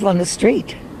can't live on the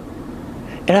street.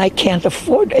 And I can't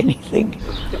afford anything.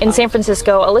 In San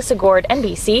Francisco, Alyssa Gord,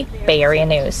 NBC, Bay Area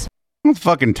News. That's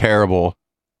fucking terrible.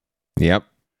 Yep.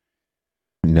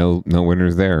 No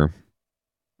winners there.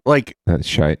 Like, that's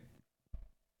shite.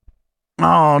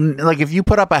 Oh, like if you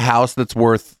put up a house that's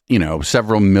worth,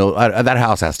 several that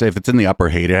house has to, if it's in the upper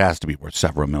Haight, it has to be worth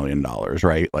several $1 million,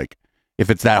 right? Like if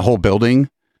it's that whole building,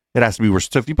 it has to be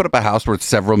worth. So if you put up a house worth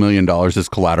several $1 million as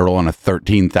collateral on a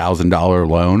 $13,000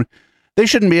 loan, they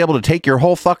shouldn't be able to take your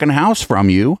whole fucking house from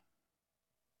you.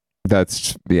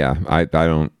 That's, yeah, I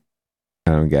don't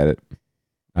get it.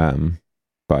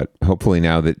 But hopefully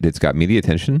now that it's got media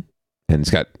attention and it's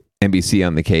got NBC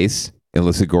on the case,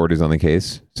 Alyssa Gord is on the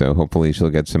case, so hopefully she'll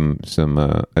get some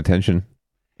attention.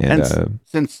 And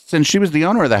since she was the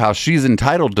owner of the house, she's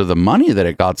entitled to the money that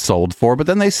it got sold for. But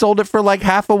then they sold it for like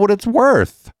half of what it's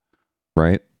worth,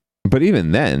 right? But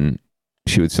even then,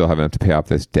 she would still have enough to pay off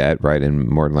this debt, right? And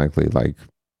more than likely,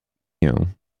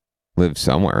 live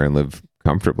somewhere and live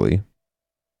comfortably,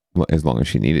 as long as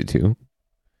she needed to.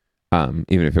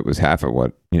 Even if it was half of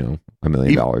what, $1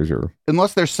 million or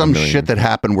unless there's some shit that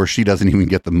happened where she doesn't even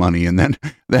get the money, and then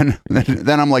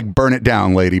I'm like, burn it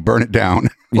down, lady, burn it down.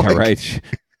 Yeah, right.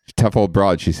 Tough old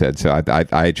broad, she said. So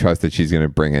I trust that she's going to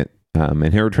bring it.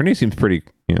 And her attorney seems pretty,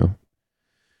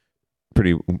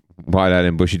 pretty wide-eyed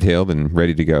and bushy-tailed and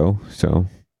ready to go. So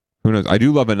who knows? I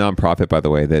do love a nonprofit, by the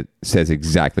way, that says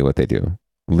exactly what they do: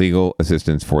 legal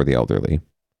assistance for the elderly.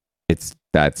 It's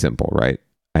that simple, right?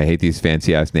 I hate these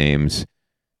fancy ass names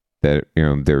that,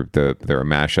 they're a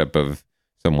mashup of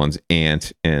someone's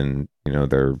aunt and,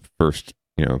 their first,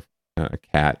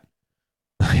 cat.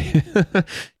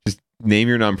 Just name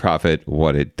your nonprofit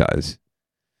what it does.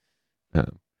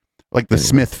 Like the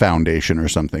Smith Foundation or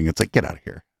something. It's like, get out of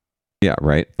here. Yeah,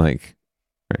 right. Like,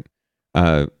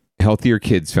 right. Healthier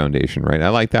Kids Foundation, right? I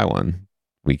like that one.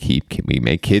 We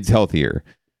make kids healthier.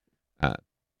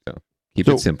 Keep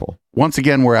it simple. Once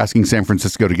again, we're asking San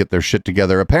Francisco to get their shit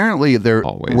together. Apparently,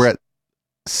 we're at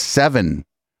 7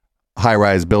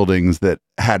 high-rise buildings that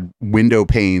had window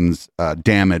panes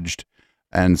damaged,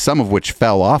 and some of which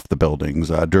fell off the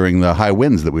buildings during the high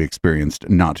winds that we experienced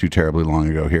not too terribly long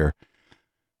ago here.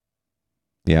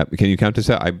 Yeah, can you count to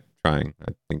 7? I'm trying.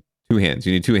 I think 2 hands.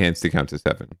 You need 2 hands to count to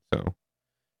 7. So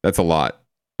that's a lot.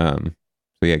 So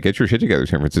yeah, get your shit together,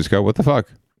 San Francisco. What the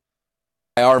fuck?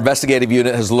 Our investigative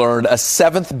unit has learned a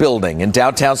 7th building in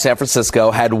downtown San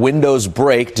Francisco had windows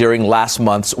break during last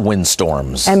month's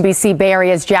windstorms. NBC Bay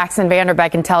Area's Jackson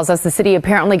Vanderbecken tells us the city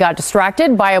apparently got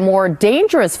distracted by a more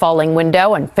dangerous falling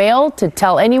window and failed to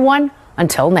tell anyone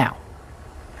until now.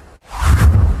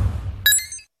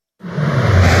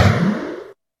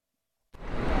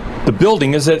 The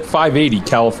building is at 580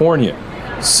 California.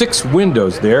 6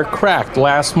 windows there cracked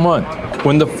last month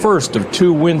when the first of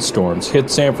 2 windstorms hit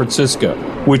San Francisco,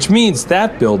 which means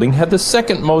that building had the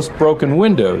second most broken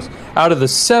windows out of the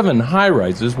 7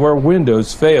 high-rises where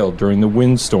windows failed during the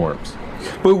windstorms.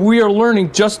 But we are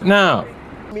learning just now.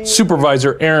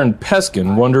 Supervisor Aaron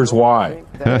Peskin wonders why.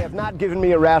 They have not given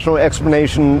me a rational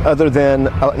explanation other than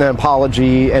an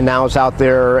apology, and now it's out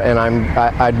there, and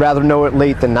I'd rather know it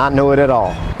late than not know it at all.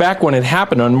 Back when it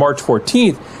happened on March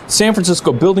 14th, San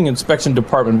Francisco Building Inspection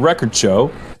Department records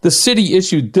show the city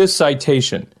issued this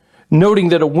citation, noting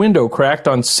that a window cracked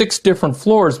on 6 different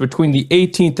floors between the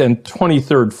 18th and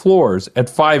 23rd floors at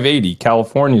 580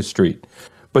 California Street.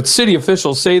 But city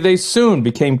officials say they soon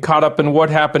became caught up in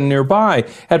what happened nearby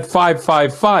at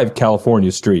 555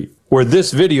 California Street, where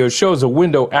this video shows a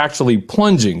window actually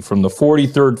plunging from the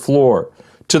 43rd floor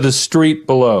to the street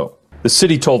below. The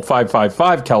city told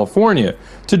 555 California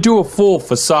to do a full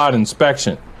facade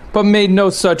inspection, but made no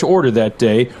such order that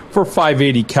day for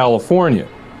 580 California,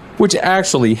 which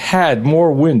actually had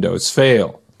more windows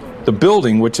fail. The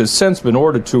building, which has since been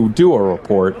ordered to do a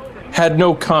report, had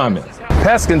no comment.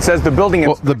 Peskin says the building...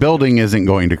 Well, the building isn't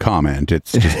going to comment.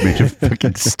 It's just made of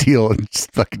fucking steel and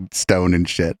fucking stone and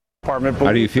shit. How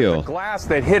do you feel? The glass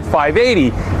that hit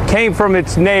 580 came from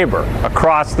its neighbor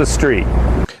across the street.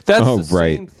 That's the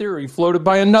same theory floated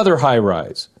by another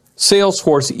high-rise,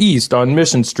 Salesforce East on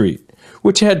Mission Street,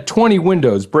 which had 20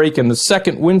 windows break in the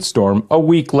second windstorm a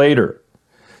week later.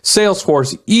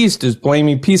 Salesforce East is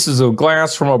blaming pieces of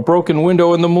glass from a broken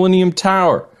window in the Millennium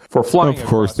Tower for flying Of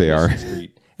course they are.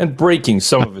 And breaking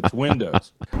some of its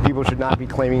windows. People should not be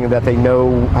claiming that they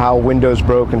know how windows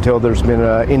broke until there's been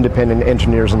an independent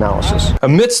engineer's analysis.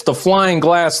 Amidst the flying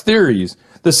glass theories,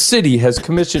 the city has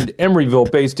commissioned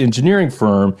Emeryville-based engineering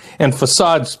firm and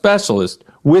facade specialist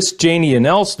Wiss, Janey, and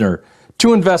Elsner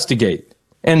to investigate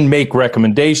and make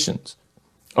recommendations.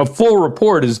 A full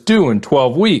report is due in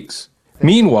 12 weeks.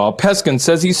 Meanwhile, Peskin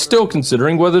says he's still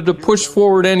considering whether to push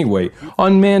forward anyway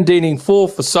on mandating full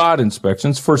facade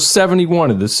inspections for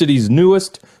 71 of the city's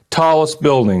newest, tallest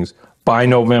buildings by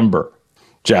November.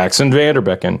 Jackson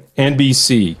Vanderbecken,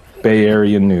 NBC, Bay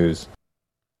Area News.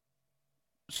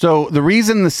 So the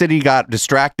reason the city got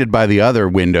distracted by the other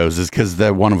windows is because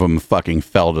one of them fucking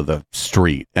fell to the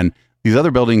street. And these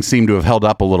other buildings seem to have held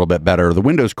up a little bit better. The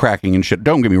windows cracking and shit.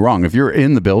 Don't get me wrong. If you're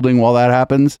in the building while that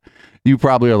happens, you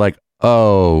probably are like,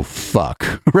 oh,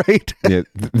 fuck, right? Yeah,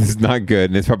 this is not good.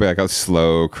 And it's probably like a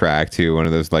slow crack too. One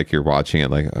of those, like you're watching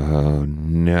it like, oh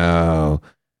no,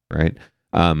 right?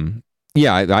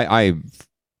 Yeah, I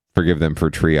forgive them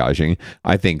for triaging.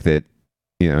 I think that,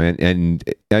 and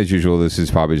as usual, this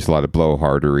is probably just a lot of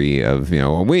blowhardery of,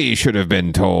 we should have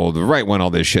been told right when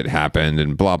all this shit happened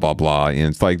and blah, blah, blah. And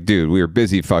it's like, dude, we were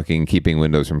busy fucking keeping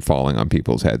windows from falling on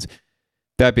people's heads.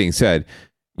 That being said,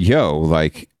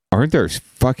 aren't there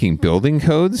fucking building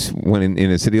codes when in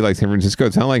a city like San Francisco?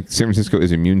 It's not like San Francisco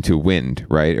is immune to wind,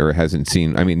 right? Or hasn't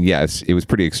seen, yes, it was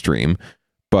pretty extreme,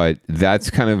 but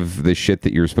that's kind of the shit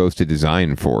that you're supposed to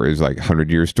design for is like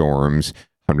 100-year storms,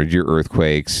 100-year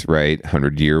earthquakes, right?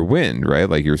 100-year wind, right?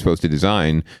 Like you're supposed to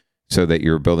design so that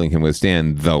your building can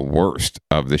withstand the worst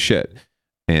of the shit.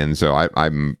 And so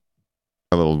I'm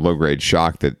a little low-grade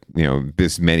shocked that,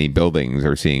 this many buildings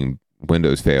are seeing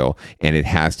windows fail, and it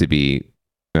has to be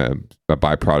a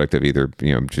byproduct of either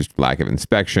just lack of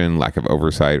inspection, lack of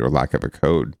oversight, or lack of a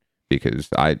code, because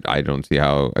I don't see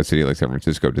how a city like San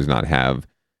Francisco does not have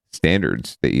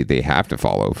standards that they have to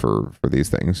follow for these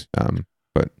things.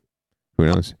 But who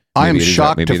knows? I am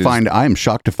shocked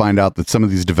to find out that some of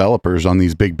these developers on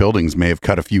these big buildings may have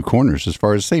cut a few corners as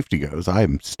far as safety goes. I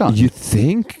am stunned. You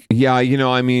think? Yeah,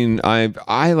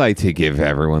 I like to give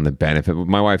everyone the benefit.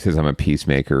 My wife says I'm a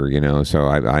peacemaker, so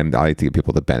I like to give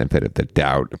people the benefit of the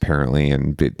doubt, apparently,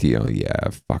 and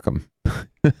fuck them.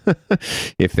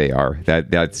 If they are,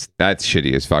 that's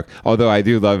shitty as fuck. Although I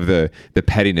do love the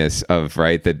pettiness of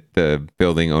the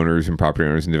building owners and property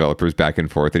owners and developers back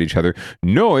and forth at each other.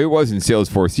 No, it wasn't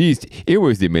Salesforce East, it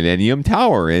was the Millennium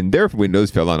Tower, and their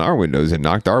windows fell on our windows and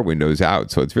knocked our windows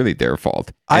out, so it's really their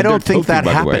fault. I don't think that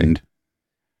happened.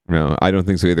 No, I don't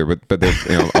think so either, but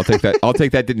I'll take that. I'll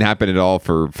take that didn't happen at all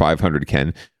for 500,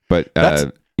 Ken. But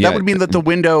that would mean that the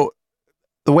window,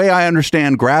 the way I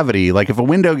understand gravity, like if a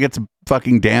window gets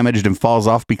fucking damaged and falls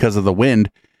off because of the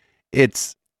wind,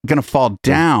 it's gonna fall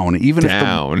down. Even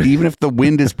if the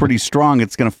wind is pretty strong,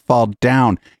 it's gonna fall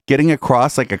down. Getting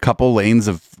across like a couple lanes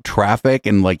of traffic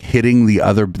and like hitting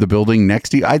the building next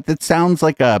to you, that sounds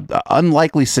like a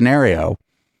unlikely scenario.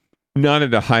 not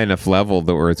at a high enough level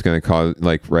that where it's going to cause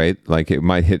it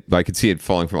might hit. I could see it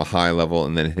falling from a high level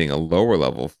and then hitting a lower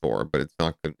level floor, but it's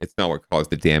not what caused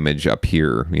the damage up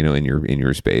here. In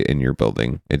your space, in your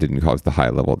building, it didn't cause the high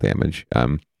level damage.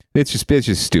 It's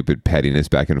just stupid pettiness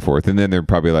back and forth, and then they're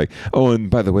probably like, oh, and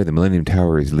by the way, the Millennium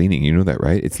Tower is leaning. You know that,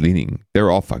 right? It's leaning. They're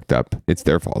all fucked up. It's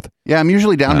their fault. Yeah, I'm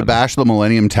usually down to bash the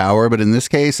Millennium Tower, but in this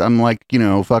case, I'm like,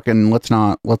 fucking let's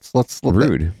not bash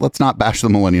the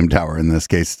Millennium Tower in this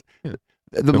case. Yeah.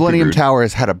 The Millennium Tower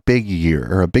has had a big year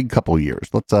or a big couple years.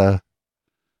 Let's back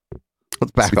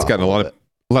off. It's gotten a lot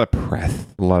of press,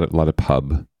 a lot of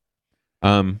pub.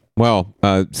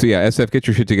 So yeah, SF, get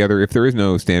your shit together. If there is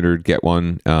no standard, get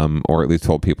one, or at least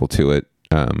hold people to it.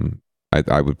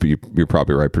 You're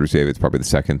probably right, producer Dave. It's probably the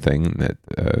second thing that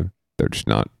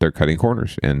they're cutting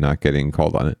corners and not getting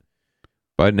called on it.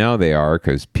 But now they are,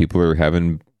 because people are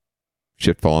having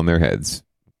shit fall on their heads.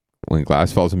 When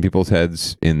glass falls on people's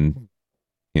heads in,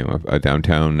 a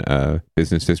downtown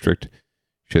business district,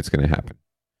 shit's going to happen.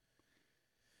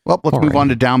 Well, let's move on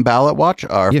to Down Ballot Watch.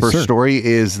 Our first story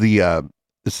is the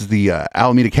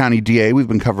Alameda County DA. We've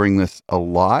been covering this a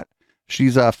lot.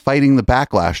 She's fighting the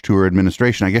backlash to her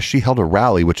administration. I guess she held a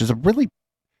rally, which is a really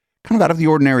kind of out of the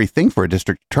ordinary thing for a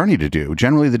district attorney to do.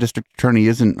 Generally, the district attorney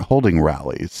isn't holding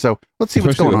rallies. So let's see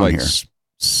what's going on here.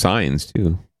 Signs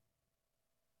too.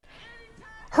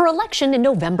 Her election in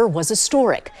November was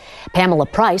historic. Pamela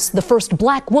Price, the first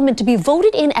black woman to be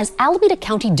voted in as Alameda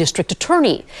County District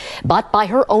Attorney. But by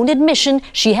her own admission,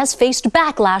 she has faced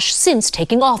backlash since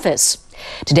taking office.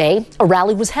 Today, a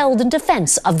rally was held in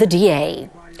defense of the DA.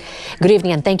 Good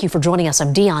evening and thank you for joining us.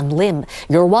 I'm Dion Lim.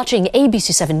 You're watching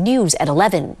ABC7 News at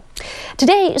 11.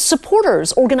 Today,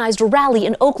 supporters organized a rally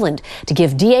in Oakland to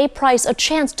give DA Price a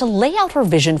chance to lay out her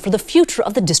vision for the future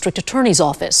of the district attorney's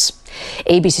office.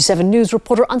 ABC7 News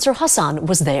reporter Ansar Hassan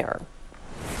was there.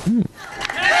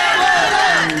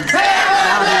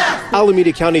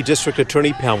 Alameda County District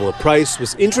Attorney Pamela Price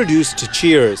was introduced to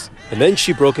cheers, and then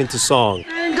she broke into song.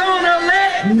 Ain't gonna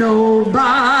let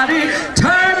nobody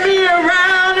turn me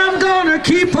around. I'm gonna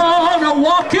keep on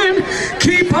walking,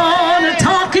 keep on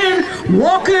talking,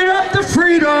 walking up the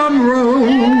Freedom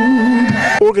Road.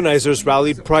 Organizers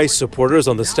rallied Price supporters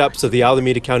on the steps of the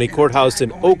Alameda County Courthouse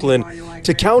in Oakland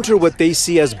to counter what they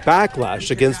see as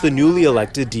backlash against the newly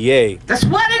elected DA. That's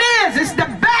what it is. It's the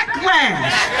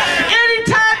backlash.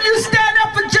 Anytime you stand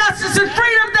up for justice and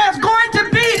freedom, there's going to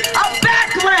be a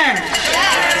backlash.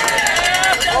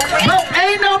 But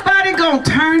ain't nobody gonna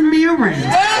turn me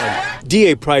around.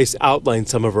 DA Price outlined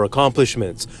some of her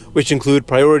accomplishments, which include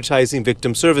prioritizing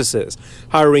victim services,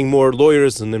 hiring more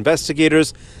lawyers and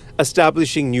investigators,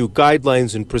 establishing new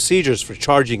guidelines and procedures for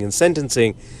charging and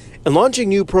sentencing, and launching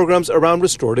new programs around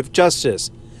restorative justice,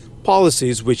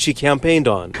 policies which she campaigned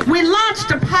on. We launched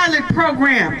a pilot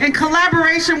program in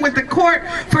collaboration with the Court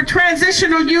for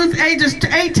Transitional Youth ages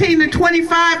 18 to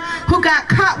 25 who got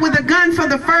caught with a gun for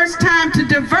the first time to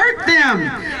divert them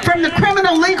from the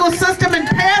criminal legal system and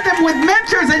pair them with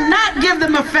mentors and not give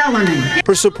them a felony.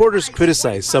 Her supporters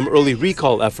criticized some early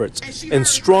recall efforts and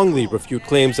strongly refute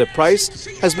claims that Price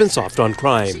has been soft on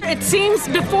crime. It seems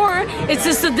before it's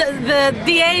just the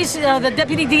DAs, the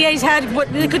deputy DAs had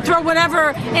what they could throw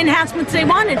whatever enhancements they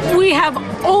wanted. We have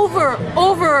over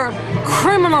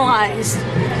criminalized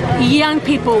young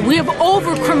people. We have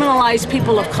over criminalized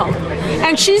people of color.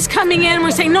 And she's coming in and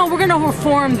we're saying, no, we're going to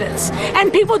reform this.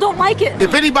 And people don't like it.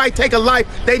 If anybody take a life,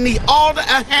 they need all the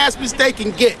enhancements they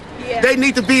can get. They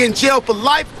need to be in jail for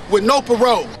life with no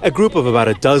parole. A group of about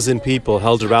a dozen people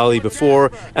held a rally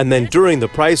before and then during the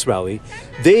Price rally.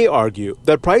 They argue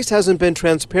that Price hasn't been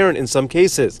transparent in some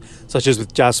cases, such as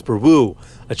with Jasper Wu,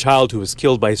 a child who was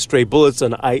killed by stray bullets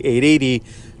on I-880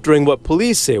 during what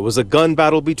police say was a gun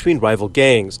battle between rival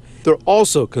gangs. They're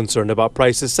also concerned about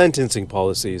Price's sentencing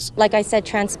policies. Like I said,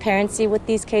 transparency with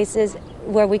these cases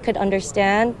where we could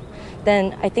understand,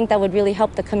 then I think that would really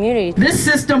help the community. This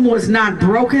system was not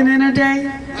broken in a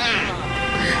day.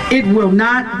 It will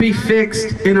not be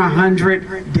fixed in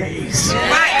 100 days.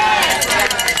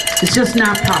 It's just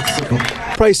not possible.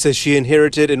 Price says she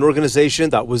inherited an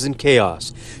organization that was in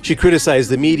chaos. She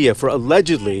criticized the media for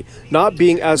allegedly not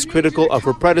being as critical of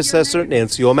her predecessor,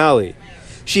 Nancy O'Malley.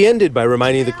 She ended by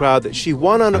reminding the crowd that she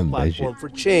won on a platform for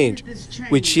change,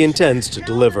 which she intends to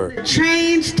deliver.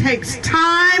 Change takes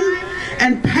time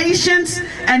and patience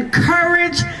and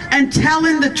courage and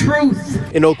telling the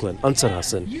truth. In Oakland, Ansar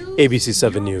Hassan,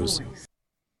 ABC7 News.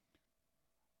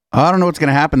 I don't know what's going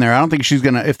to happen there. I don't think she's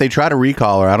going to, if they try to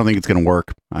recall her, I don't think it's going to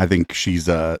work. I think she's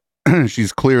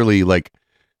clearly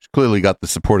got the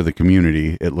support of the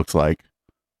community, it looks like.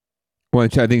 Well,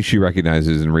 I think she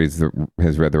recognizes and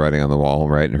has read the writing on the wall,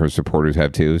 right? And her supporters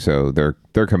have too. So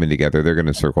they're coming together. They're going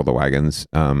to circle the wagons,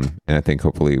 and I think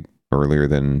hopefully earlier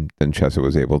than Chesa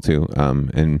was able to.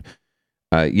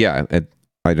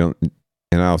 I don't,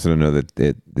 and I also don't know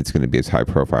that it's going to be as high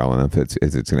profile enough as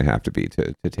it's going to have to be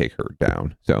to take her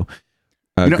down. So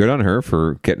good on her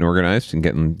for getting organized and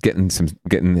getting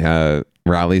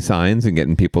rally signs and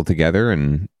getting people together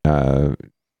and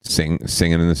singing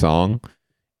in the song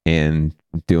and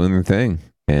doing their thing.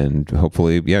 And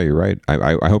hopefully, yeah, you're right.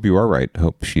 I hope you are right. I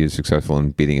hope she is successful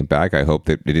in beating it back. I hope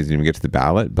that it doesn't even get to the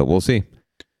ballot, but we'll see.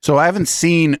 So I haven't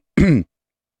seen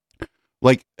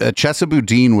like Chesa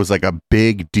Boudin was like a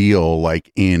big deal,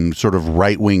 like in sort of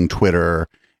right wing Twitter,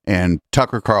 and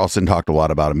Tucker Carlson talked a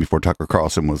lot about him before Tucker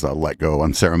Carlson was let go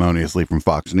unceremoniously from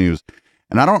Fox News.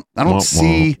 And I don't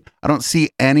see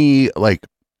any like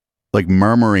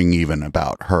murmuring even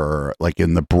about her, like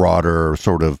in the broader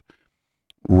sort of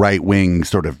right wing,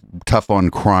 sort of tough on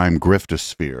crime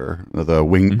griftosphere, the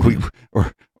wing,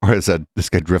 or as this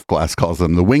guy Driftglass calls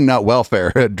them, the wingnut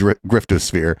welfare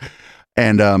griftosphere.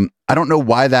 And I don't know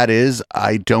why that is.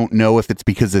 I don't know if it's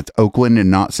because it's Oakland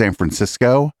and not San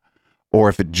Francisco, or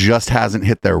if it just hasn't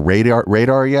hit their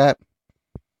radar yet.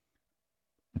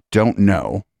 Don't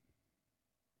know.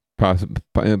 Possibly,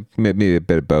 maybe a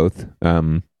bit of both.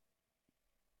 Who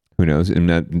knows? And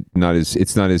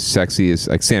it's not as sexy as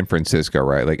like San Francisco,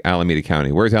 right? Like Alameda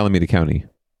County. Where's Alameda County?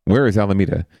 Where is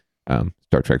Alameda?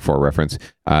 Star Trek 4 reference.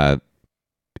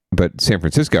 But San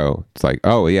Francisco, it's like,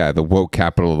 oh yeah, the woke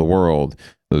capital of the world.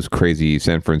 Those crazy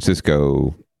San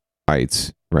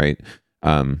Francisco-ites, right?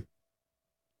 San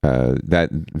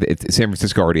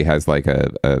Francisco already has like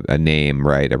a name,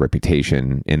 right? A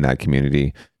reputation in that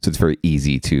community, so it's very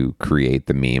easy to create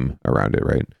the meme around it,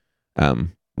 right?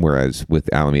 Whereas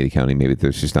with Alameda County, maybe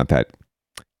there's just not that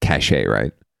cachet,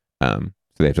 right? So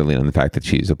they have to lean on the fact that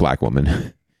she's a black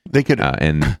woman. They could,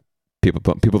 and people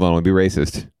don't want to be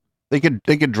racist. They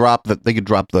could drop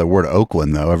the word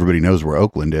Oakland, though. Everybody knows where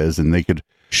Oakland is, and they could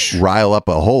rile up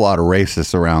a whole lot of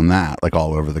racists around that, like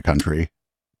all over the country.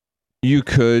 You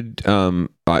could.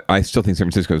 I still think San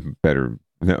Francisco is better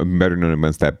known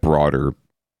amongst that broader,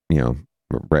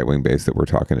 right wing base that we're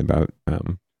talking about.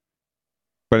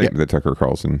 But anyway, the Tucker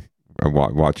Carlson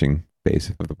watching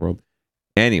base of the world.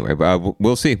 Anyway,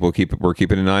 we'll see. We're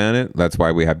keeping an eye on it. That's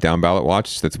why we have Down Ballot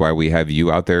Watch. That's why we have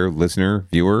you out there, listener,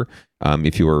 viewer.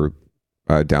 If you are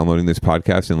downloading this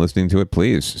podcast and listening to it,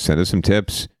 please send us some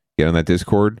tips. Get on that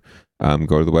Discord.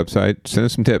 Go to the website. Send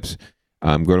us some tips.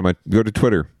 Go to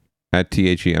Twitter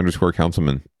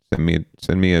 @THE_councilman.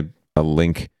 Send me a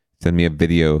link. Send me a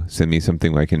video. Send me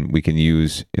something we can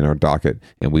use in our docket,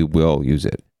 and we will use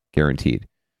it, guaranteed.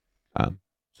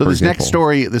 So this next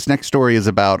story is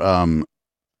about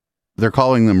they're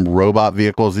calling them robot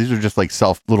vehicles. These are just like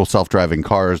little self-driving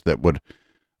cars that would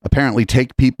apparently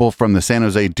take people from the San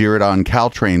Jose Diridon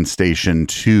Caltrain station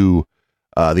to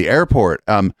the airport.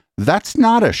 That's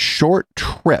not a short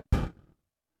trip.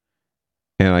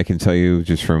 And I can tell you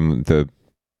just from the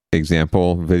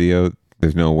example video,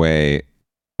 there's no way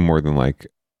more than like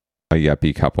a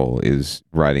yuppie couple is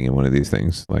riding in one of these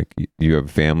things. Like you have a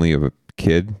family, you have a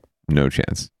kid, no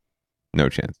chance.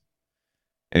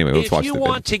 Anyway, let's watch the video. If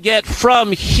you want to get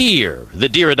from here, the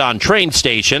Diridon train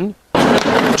station,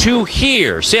 to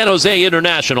here, San Jose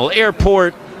International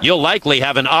Airport, you'll likely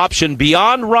have an option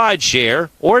beyond rideshare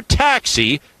or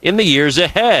taxi in the years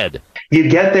ahead. You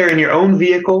get there in your own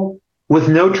vehicle with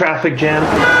no traffic jam.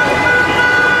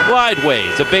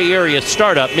 Glideways, a Bay Area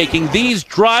startup making these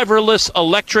driverless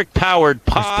electric-powered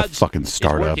pods, fucking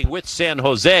startup, is working with San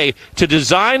Jose to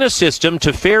design a system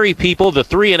to ferry people the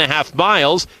 3.5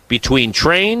 miles between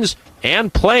trains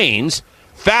and planes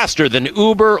faster than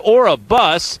Uber or a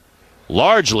bus,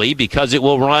 largely because it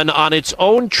will run on its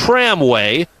own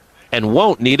tramway and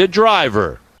won't need a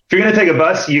driver. If you're going to take a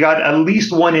bus, you got at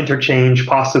least one interchange,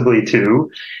 possibly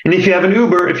two. And if you have an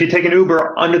Uber, if you take an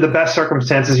Uber under the best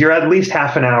circumstances, you're at least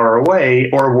half an hour away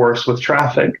or worse with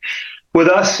traffic. With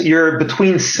us, you're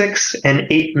between 6 and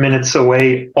 8 minutes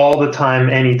away all the time,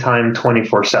 anytime,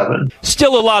 24/7.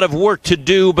 Still a lot of work to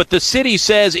do, but the city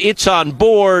says it's on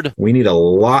board. We need a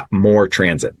lot more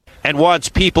transit. And wants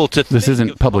people to this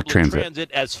isn't public transit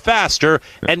as faster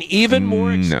and even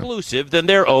more exclusive than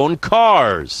their own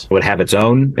cars. It would have its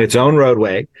own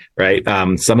roadway, right?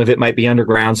 Some of it might be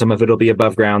underground, some of it will be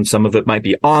above ground, some of it might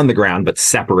be on the ground, but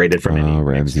separated from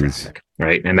any traffic,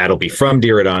 right? And that'll be from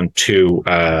Diridon to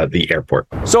the airport.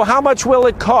 So how much will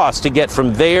it cost to get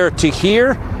from there to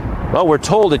here? Well, we're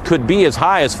told it could be as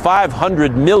high as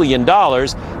 $500 million.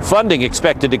 Funding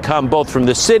expected to come both from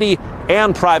the city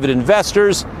and private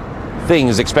investors.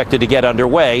 things expected to get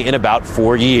underway in about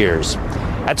 4 years.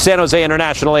 At San Jose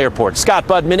International Airport, Scott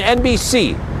Budman,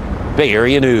 NBC, Bay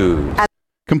Area News.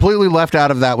 Completely left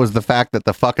out of that was the fact that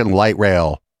the fucking light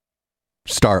rail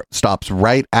stops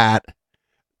right at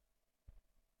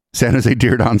San Jose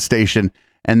Diridon Station,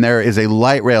 and there is a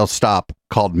light rail stop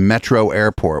called Metro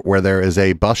Airport where there is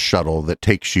a bus shuttle that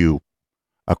takes you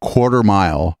a quarter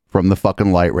mile from the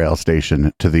fucking light rail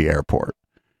station to the airport.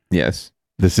 Yes.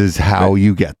 This is how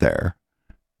you get there.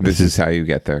 This is how you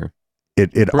get there. And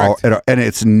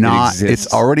it's not,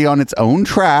 it's already on its own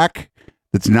track.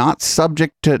 It's not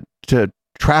subject to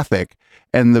traffic.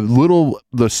 And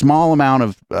the small amount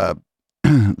of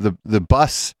the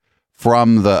bus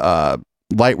from the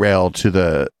light rail to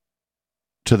the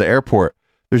airport,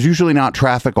 there's usually not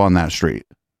traffic on that street.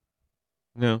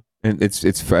 No. And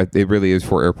it really is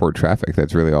for airport traffic.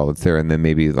 That's really all that's there. And then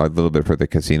maybe a little bit for the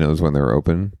casinos when they're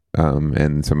open,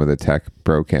 and some of the tech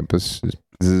pro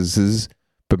campuses.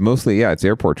 But mostly, yeah, it's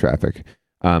airport traffic.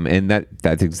 And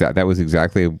that was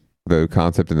exactly the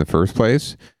concept in the first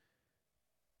place.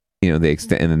 You know, they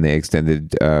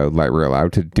extended light rail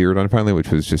out to Diridon finally, which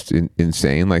was just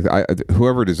insane. Like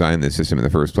whoever designed this system in the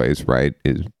first place, right,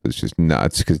 was just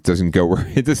nuts because it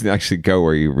doesn't actually go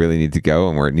where you really need to go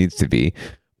and where it needs to be.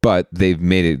 But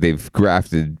they've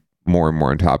grafted more and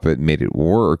more on top of it, and made it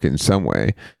work in some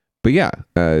way. But yeah,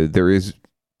 there is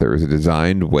a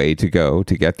designed way to go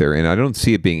to get there, and I don't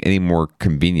see it being any more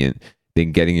convenient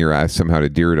than getting your ass somehow to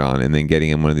Diridon and then getting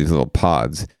in one of these little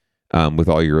pods with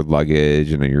all your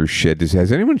luggage and your shit.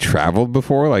 Has anyone traveled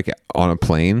before, like on a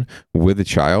plane with a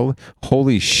child?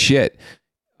 Holy shit.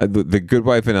 The good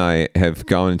wife and I have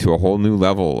gone into a whole new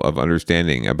level of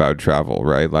understanding about travel,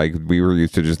 right? Like we were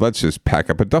used to let's just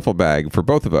pack up a duffel bag for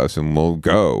both of us and we'll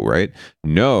go, right?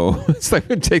 No, it's like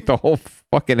we take the whole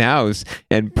fucking house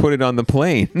and put it on the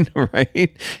plane,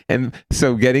 right? And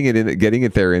so getting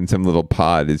it there in some little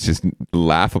pod is just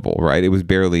laughable, right? It was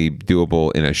barely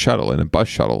doable in a bus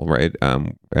shuttle, right?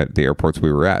 At the airports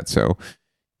we were at. So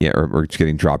yeah, or just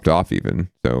getting dropped off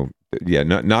even. So yeah,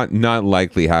 not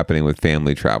likely happening with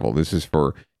family travel. This is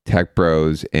for tech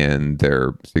bros and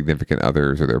their significant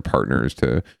others or their partners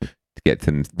to get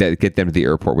them to the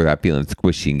airport without feeling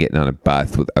squishy and getting on a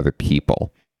bus with other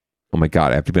people. Oh my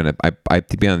God, I have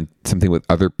to be on something with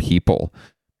other people.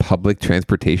 Public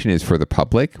transportation is for the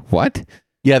public? What?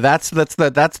 Yeah, that's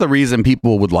the reason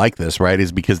people would like this, right?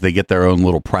 Is because they get their own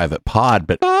little private pod.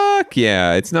 But fuck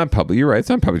yeah, it's not public. You're right. It's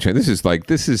not public transportation.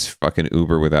 This is fucking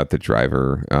Uber without the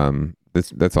driver.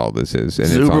 That's all this is. And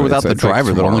it's Uber without the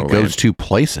driver that only goes 2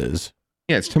 places.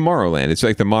 Yeah, it's Tomorrowland. It's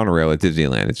like the monorail at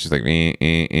Disneyland. It's just like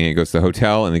it goes to the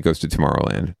hotel and it goes to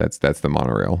Tomorrowland. That's the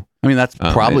monorail. I mean, that's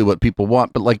probably what people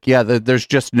want. But like, yeah, there's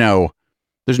no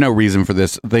reason for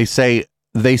this. They say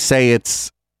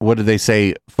it's, what did they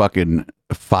say? Fucking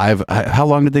 5. How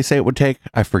long did they say it would take?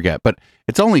 I forget. But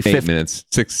it's only 8 minutes.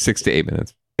 6 to 8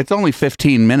 minutes. It's only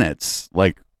 15 minutes,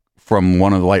 like from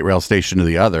one of the light rail station to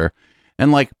the other.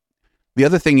 And like the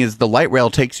other thing is the light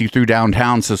rail takes you through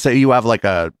downtown. So say you have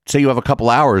a couple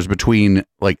hours between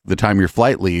like the time your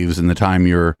flight leaves and the time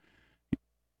you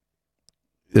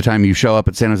show up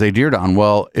at San Jose Diridon.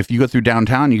 Well, if you go through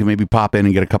downtown, you can maybe pop in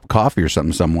and get a cup of coffee or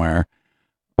something somewhere.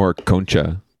 Or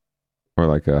concha. Or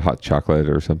like a hot chocolate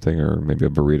or something, or maybe a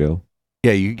burrito.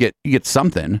 Yeah, you get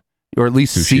something, or at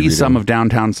least see some of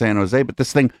downtown San Jose. But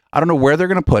this thing, I don't know where they're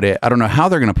going to put it. I don't know how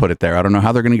they're going to put it there. I don't know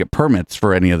how they're going to get permits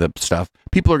for any of the stuff.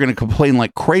 People are going to complain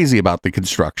like crazy about the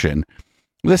construction.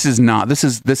 This is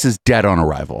dead on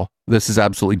arrival. This is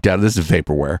absolutely dead. This is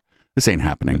vaporware. This ain't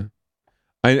happening.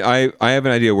 I have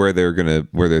an idea where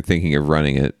they're thinking of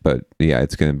running it, but yeah,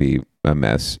 it's going to be a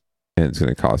mess. And it's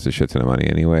going to cost a shit ton of money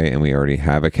anyway, and we already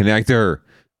have a connector.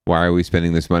 Why are we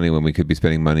spending this money when we could be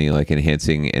spending money like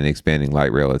enhancing and expanding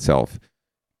light rail itself?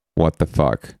 What the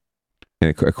fuck? And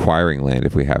acquiring land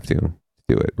if we have to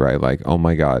do it, right? Like, oh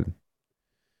my God.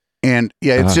 And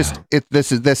yeah, it's just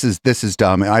this is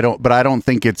dumb. I don't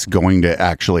think it's going to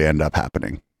actually end up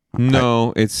happening.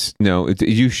 No,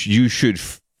 you should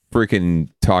freaking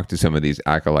talk to some of these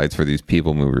acolytes for these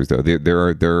people movers though.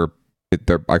 They're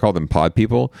I call them pod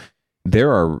people. They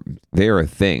are a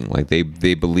thing. Like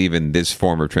they believe in this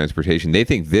form of transportation. They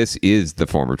think this is the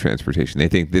form of transportation. They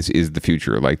think this is the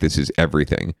future. Like this is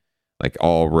everything. Like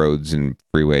all roads and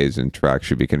freeways and tracks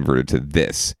should be converted to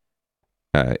this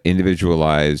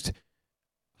individualized,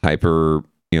 hyper,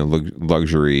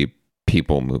 luxury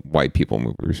white people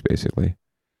movers, basically.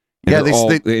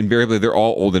 And invariably they're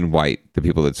all old and white. The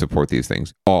people that support these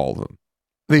things, all of them.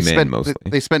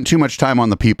 They spent too much time on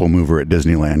the people mover at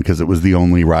Disneyland because it was the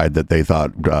only ride that they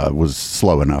thought was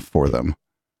slow enough for them.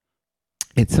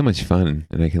 It's so much fun,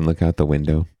 and I can look out the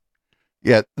window.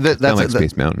 Yeah, that's like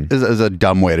Space Mountain. Is a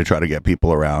dumb way to try to get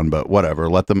people around, but whatever.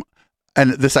 Let them.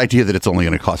 And this idea that it's only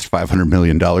going to cost $500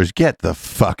 million, get the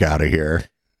fuck out of here.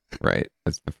 Right.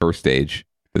 That's the first stage.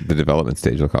 The development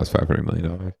stage will cost $500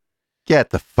 million. Get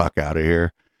the fuck out of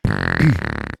here.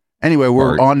 Anyway,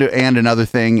 we're on to and another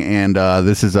thing, and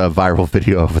this is a viral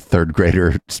video of a third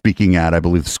grader speaking at, I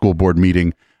believe, the school board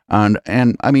meeting. And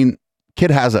I mean,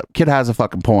 kid has a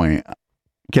fucking point.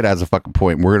 Kid has a fucking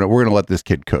point. We're gonna let this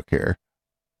kid cook here.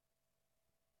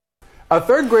 A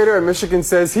third grader in Michigan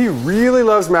says he really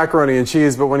loves macaroni and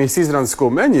cheese, but when he sees it on the school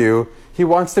menu, he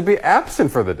wants to be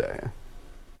absent for the day.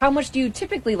 How much do you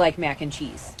typically like mac and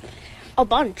cheese? A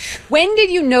bunch. When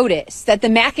did you notice that the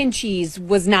mac and cheese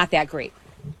was not that great?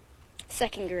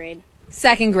 Second grade.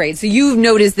 Second grade. So you've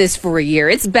noticed this for a year.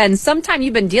 It's been some time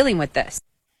you've been dealing with this.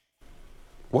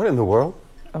 What in the world?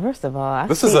 First of all,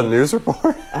 this is a news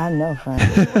report? I know, friend.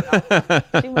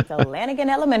 She went to Lanigan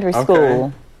Elementary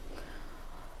School.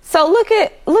 So look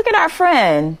at our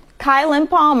friend, Kylan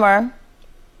Palmer,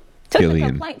 took the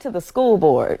complaint to the school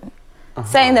board,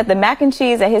 saying that the mac and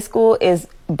cheese at his school is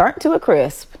burnt to a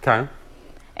crisp. Okay.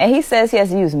 And he says he has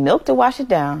to use milk to wash it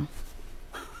down.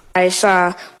 I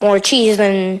saw more cheese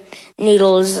than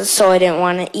noodles, so I didn't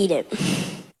want to eat it,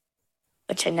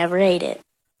 which I never ate it.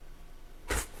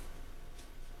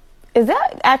 Is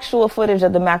that actual footage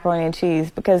of the macaroni and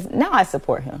cheese? Because now I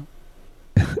support him.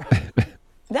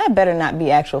 That better not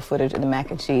be actual footage of the mac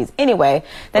and cheese. Anyway,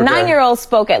 the 9-year-old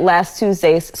spoke at last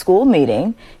Tuesday's school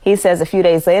meeting. He says a few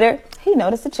days later, he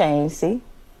noticed a change. See?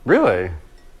 Really?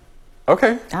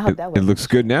 Okay. I hope that was. It looks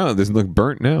good now. It doesn't look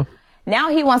burnt now. Now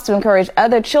he wants to encourage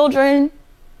other children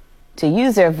to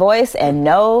use their voice and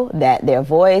know that their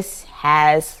voice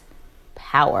has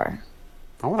power.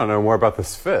 I want to know more about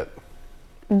this fit.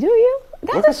 Do you?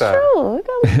 Look at that. True.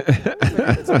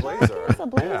 It's a blazer. It's a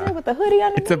blazer with a hoodie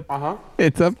underneath.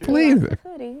 It's a blazer.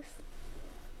 Hoodies.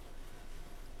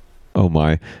 Oh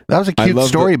my. That was a cute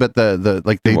story, but the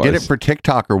like they did it for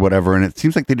TikTok or whatever, and it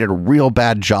seems like they did a real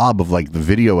bad job of like the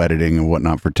video editing and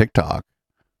whatnot for TikTok.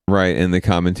 Right, and the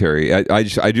commentary. I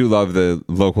do love the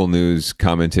local news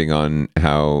commenting on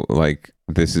how like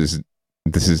this is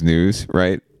news,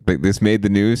 right? Like this made the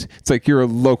news. It's like you're a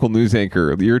local news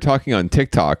anchor. You're talking on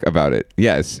TikTok about it.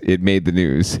 Yes, it made the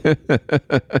news.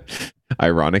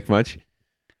 Ironic much?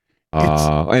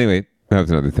 Anyway, that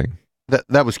was another thing.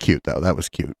 That was cute though. That was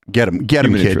cute. Get him,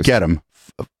 kid. Get him.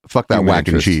 Fuck that whack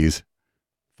and cheese.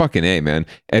 Fucking A, man.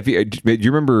 If you, do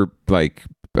you remember like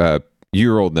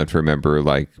you're old enough to remember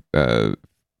like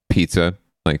pizza,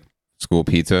 like school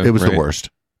pizza? It was right? the worst.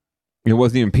 It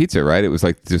wasn't even pizza, right? It was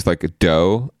like just like a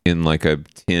dough in like a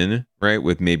tin, right?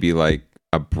 With maybe like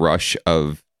a brush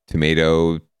of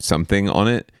tomato something on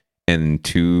it and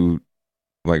two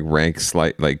like like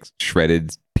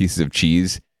shredded pieces of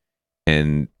cheese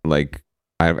and like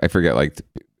I forget, like it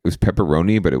was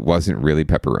pepperoni, but it wasn't really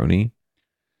pepperoni.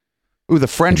 Ooh, the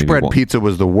French bread pizza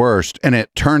was the worst, and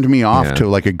it turned me off to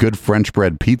like a good French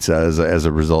bread pizza as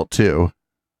a result too.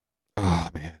 Oh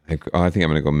man, I think I'm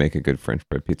gonna go make a good French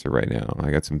bread pizza right now. I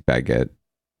got some baguette.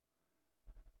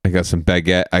 I got some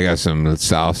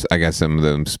sauce. I got some of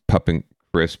them cup and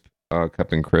crisp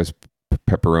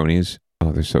pepperonis.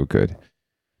 Oh, they're so good.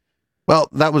 Well,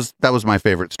 that was my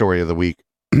favorite story of the week.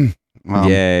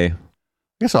 Yay! I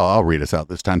guess I'll read us out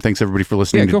this time. Thanks everybody for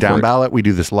listening to Down Ballot. We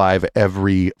do this live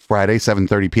every Friday,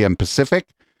 7:30 p.m. Pacific.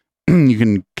 You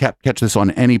can catch this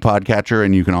on any podcatcher,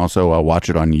 and you can also watch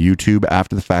it on YouTube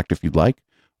after the fact if you'd like.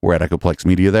 We're at Echoplex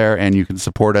Media there, and you can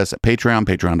support us at Patreon,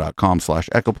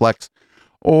 patreon.com/Echoplex,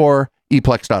 or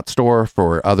eplex.store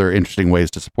for other interesting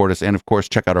ways to support us. And of course,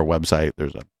 check out our website.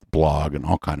 There's a blog and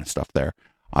all kind of stuff there.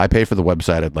 I pay for the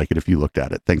website. I'd like it if you looked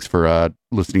at it. Thanks for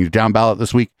listening to Down Ballot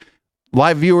this week.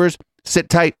 Live viewers, sit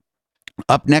tight.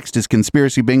 Up next is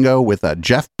Conspiracy Bingo with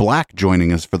Jeff Black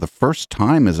joining us for the first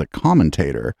time as a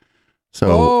commentator.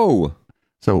 So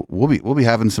we'll be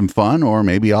having some fun, or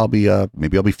maybe I'll be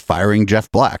firing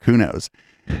Jeff Black. Who knows?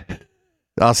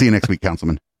 I'll see you next week,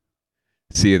 Councilman.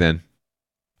 See you then.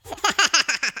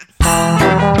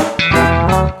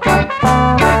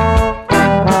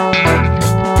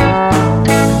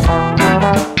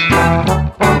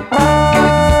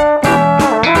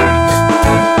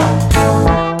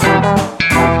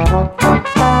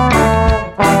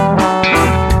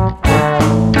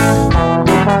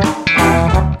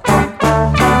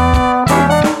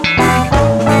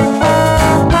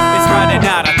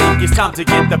 time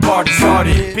to get the party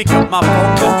started. Pick up my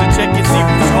phone just to check and see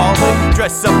who's calling.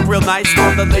 Dress up real nice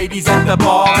for the ladies at the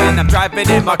bar, and I'm driving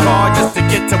in my car just to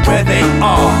get to where they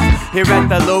are. Here at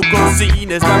the local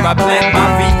scene is where I plant my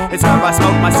feet. It's where I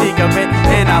smoke my cigarette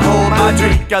and I hold my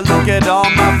drink. I look at all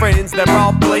my friends, they're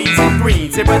all blazing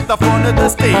greens. Here at the front of the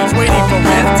stage, waiting for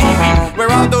MTV.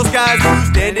 Where are those guys who's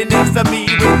standing next to me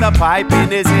with a pipe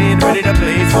in his hand, ready to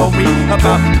blaze for me?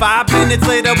 About 5 minutes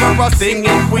later, we're all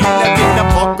singing Queen. Now get the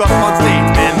fuck up on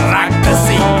stage, man, rock the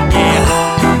scene,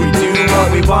 yeah. We do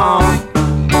what we want,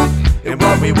 and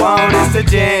what we want is to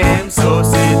jam. So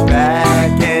sit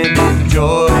back and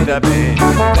enjoy the band.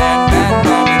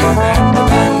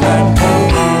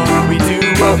 We do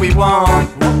what we want,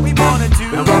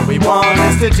 and what we want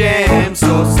is to jam.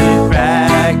 So sit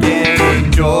back and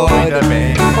enjoy the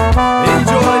band.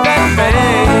 Enjoy that band.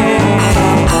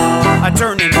 I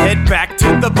turn and head back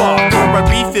to the bar for a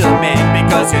refill, man,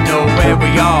 because you know where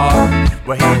we are.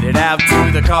 We're headed out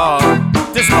to the car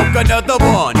to smoke another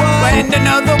one and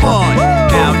another one.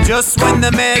 Now just when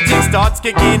the magic starts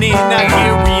kicking in, I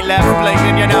hear relapse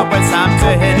playing, you know it's time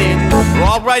to head in.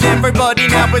 Alright everybody,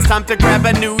 now it's time to grab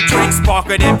a new drink. Spark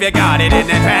it if you got it and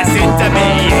then pass it to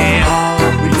me, yeah.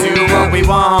 We do what we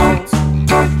want,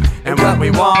 and what we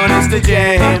want is to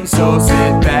jam. So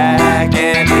sit back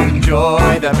and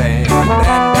enjoy the band.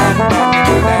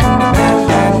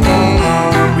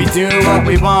 We do what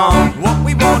we want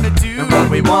to do, and what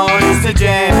we want is to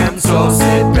jam. So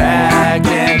sit back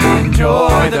and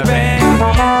enjoy the band.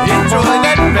 Enjoy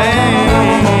that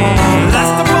band.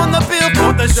 Last up on the bill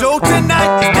for the show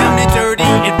tonight is Down and Dirty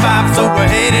at 5, so we're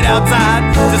headed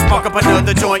outside to spark up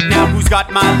another joint. Now who's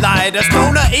got my lighter?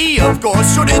 Stoner E, of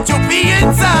course, shouldn't you be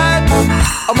inside?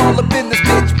 I'm all up in this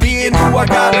bitch, being who I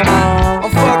gotta be.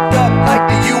 I'm fucked up like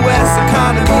the U.S.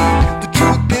 economy. The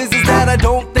truth is that I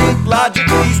don't think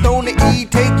logically. Stoner E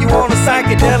take you on a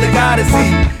psychedelic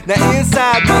odyssey. Now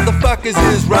inside motherfuckers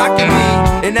is rocking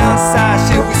me, and outside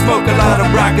shit we smoke a lot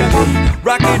of broccoli.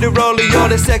 Rocky the roller, yo,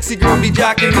 that sexy girl be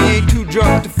jocking me. Ain't too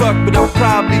drunk to fuck, but I'll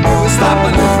probably do it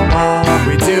sloppily.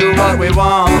 We do what we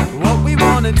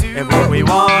want to do, and what we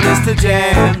want is to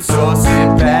jam. So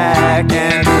sit back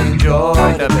and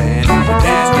enjoy the band.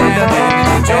 Enjoy the band,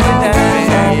 enjoy the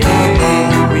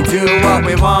band. We do what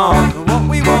we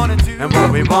want to do, and what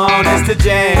we want is to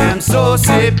jam. So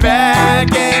sit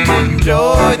back and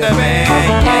enjoy the band.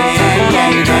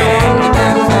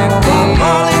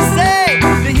 Molly say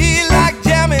that he like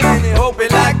jamming, and he hope he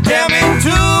like jamming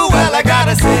too. Well, I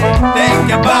gotta say, thank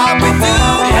you, Bob, we do.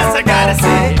 Yes, I gotta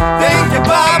say, thank you,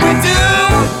 Bob, we do.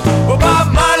 Well,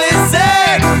 Bob Marley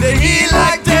said that he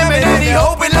like jamming, and he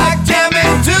hope he like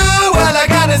jamming too. Well, I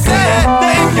gotta say,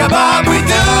 thank you, Bob, we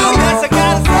do. Yes, I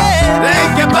gotta say,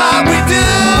 thank you, Bob, we do.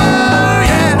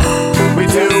 Yeah, we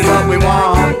do what we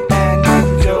want,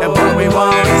 and what we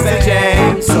want is to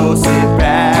jam. So sit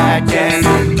back and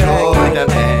enjoy the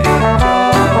band.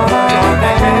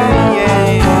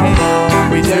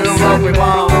 We do what we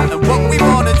want, and what we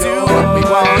want to do, what we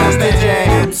want is to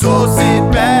jam. So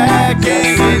sit back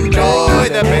and enjoy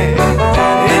the band.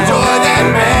 Enjoy that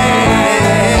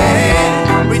band.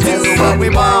 We do what we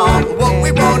want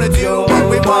to do, what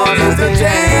we want is to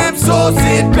jam. So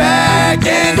sit back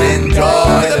and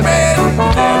enjoy the band.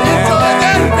 Enjoy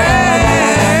that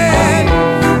band.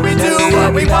 We do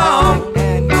what we want,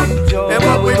 and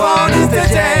what we want is to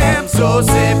jam. So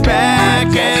sit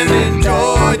back and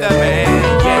enjoy the band.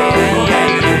 Yeah, yeah, yeah.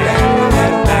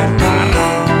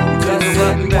 Just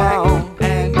sit back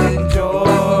and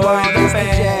enjoy the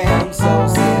band. So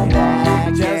sit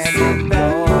back, just sit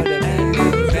back and enjoy the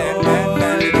band.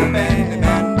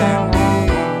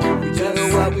 We just do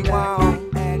what we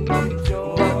want, and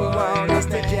enjoy what we want is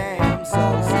to jam. So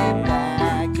sit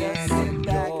back, just sit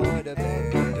back and enjoy the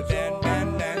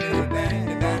band.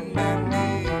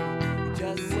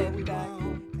 Just sit back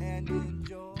and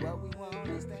enjoy what we want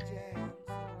is to jam.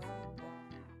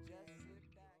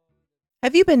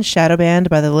 Have you been shadow banned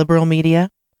by the liberal media?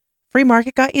 Free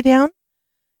market got you down?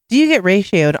 Do you get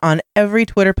ratioed on every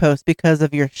Twitter post because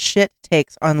of your shit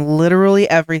takes on literally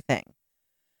everything?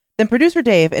 Then producer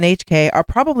Dave and HK are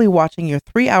probably watching your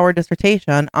 3-hour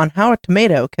dissertation on how a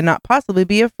tomato cannot possibly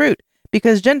be a fruit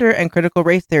because gender and critical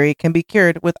race theory can be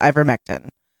cured with ivermectin.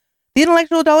 The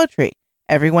Intellectual Dollar Tree,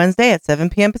 every Wednesday at 7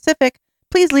 p.m. Pacific.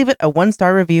 Please leave it a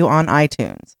 1-star review on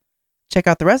iTunes. Check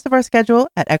out the rest of our schedule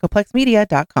at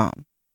echoplexmedia.com.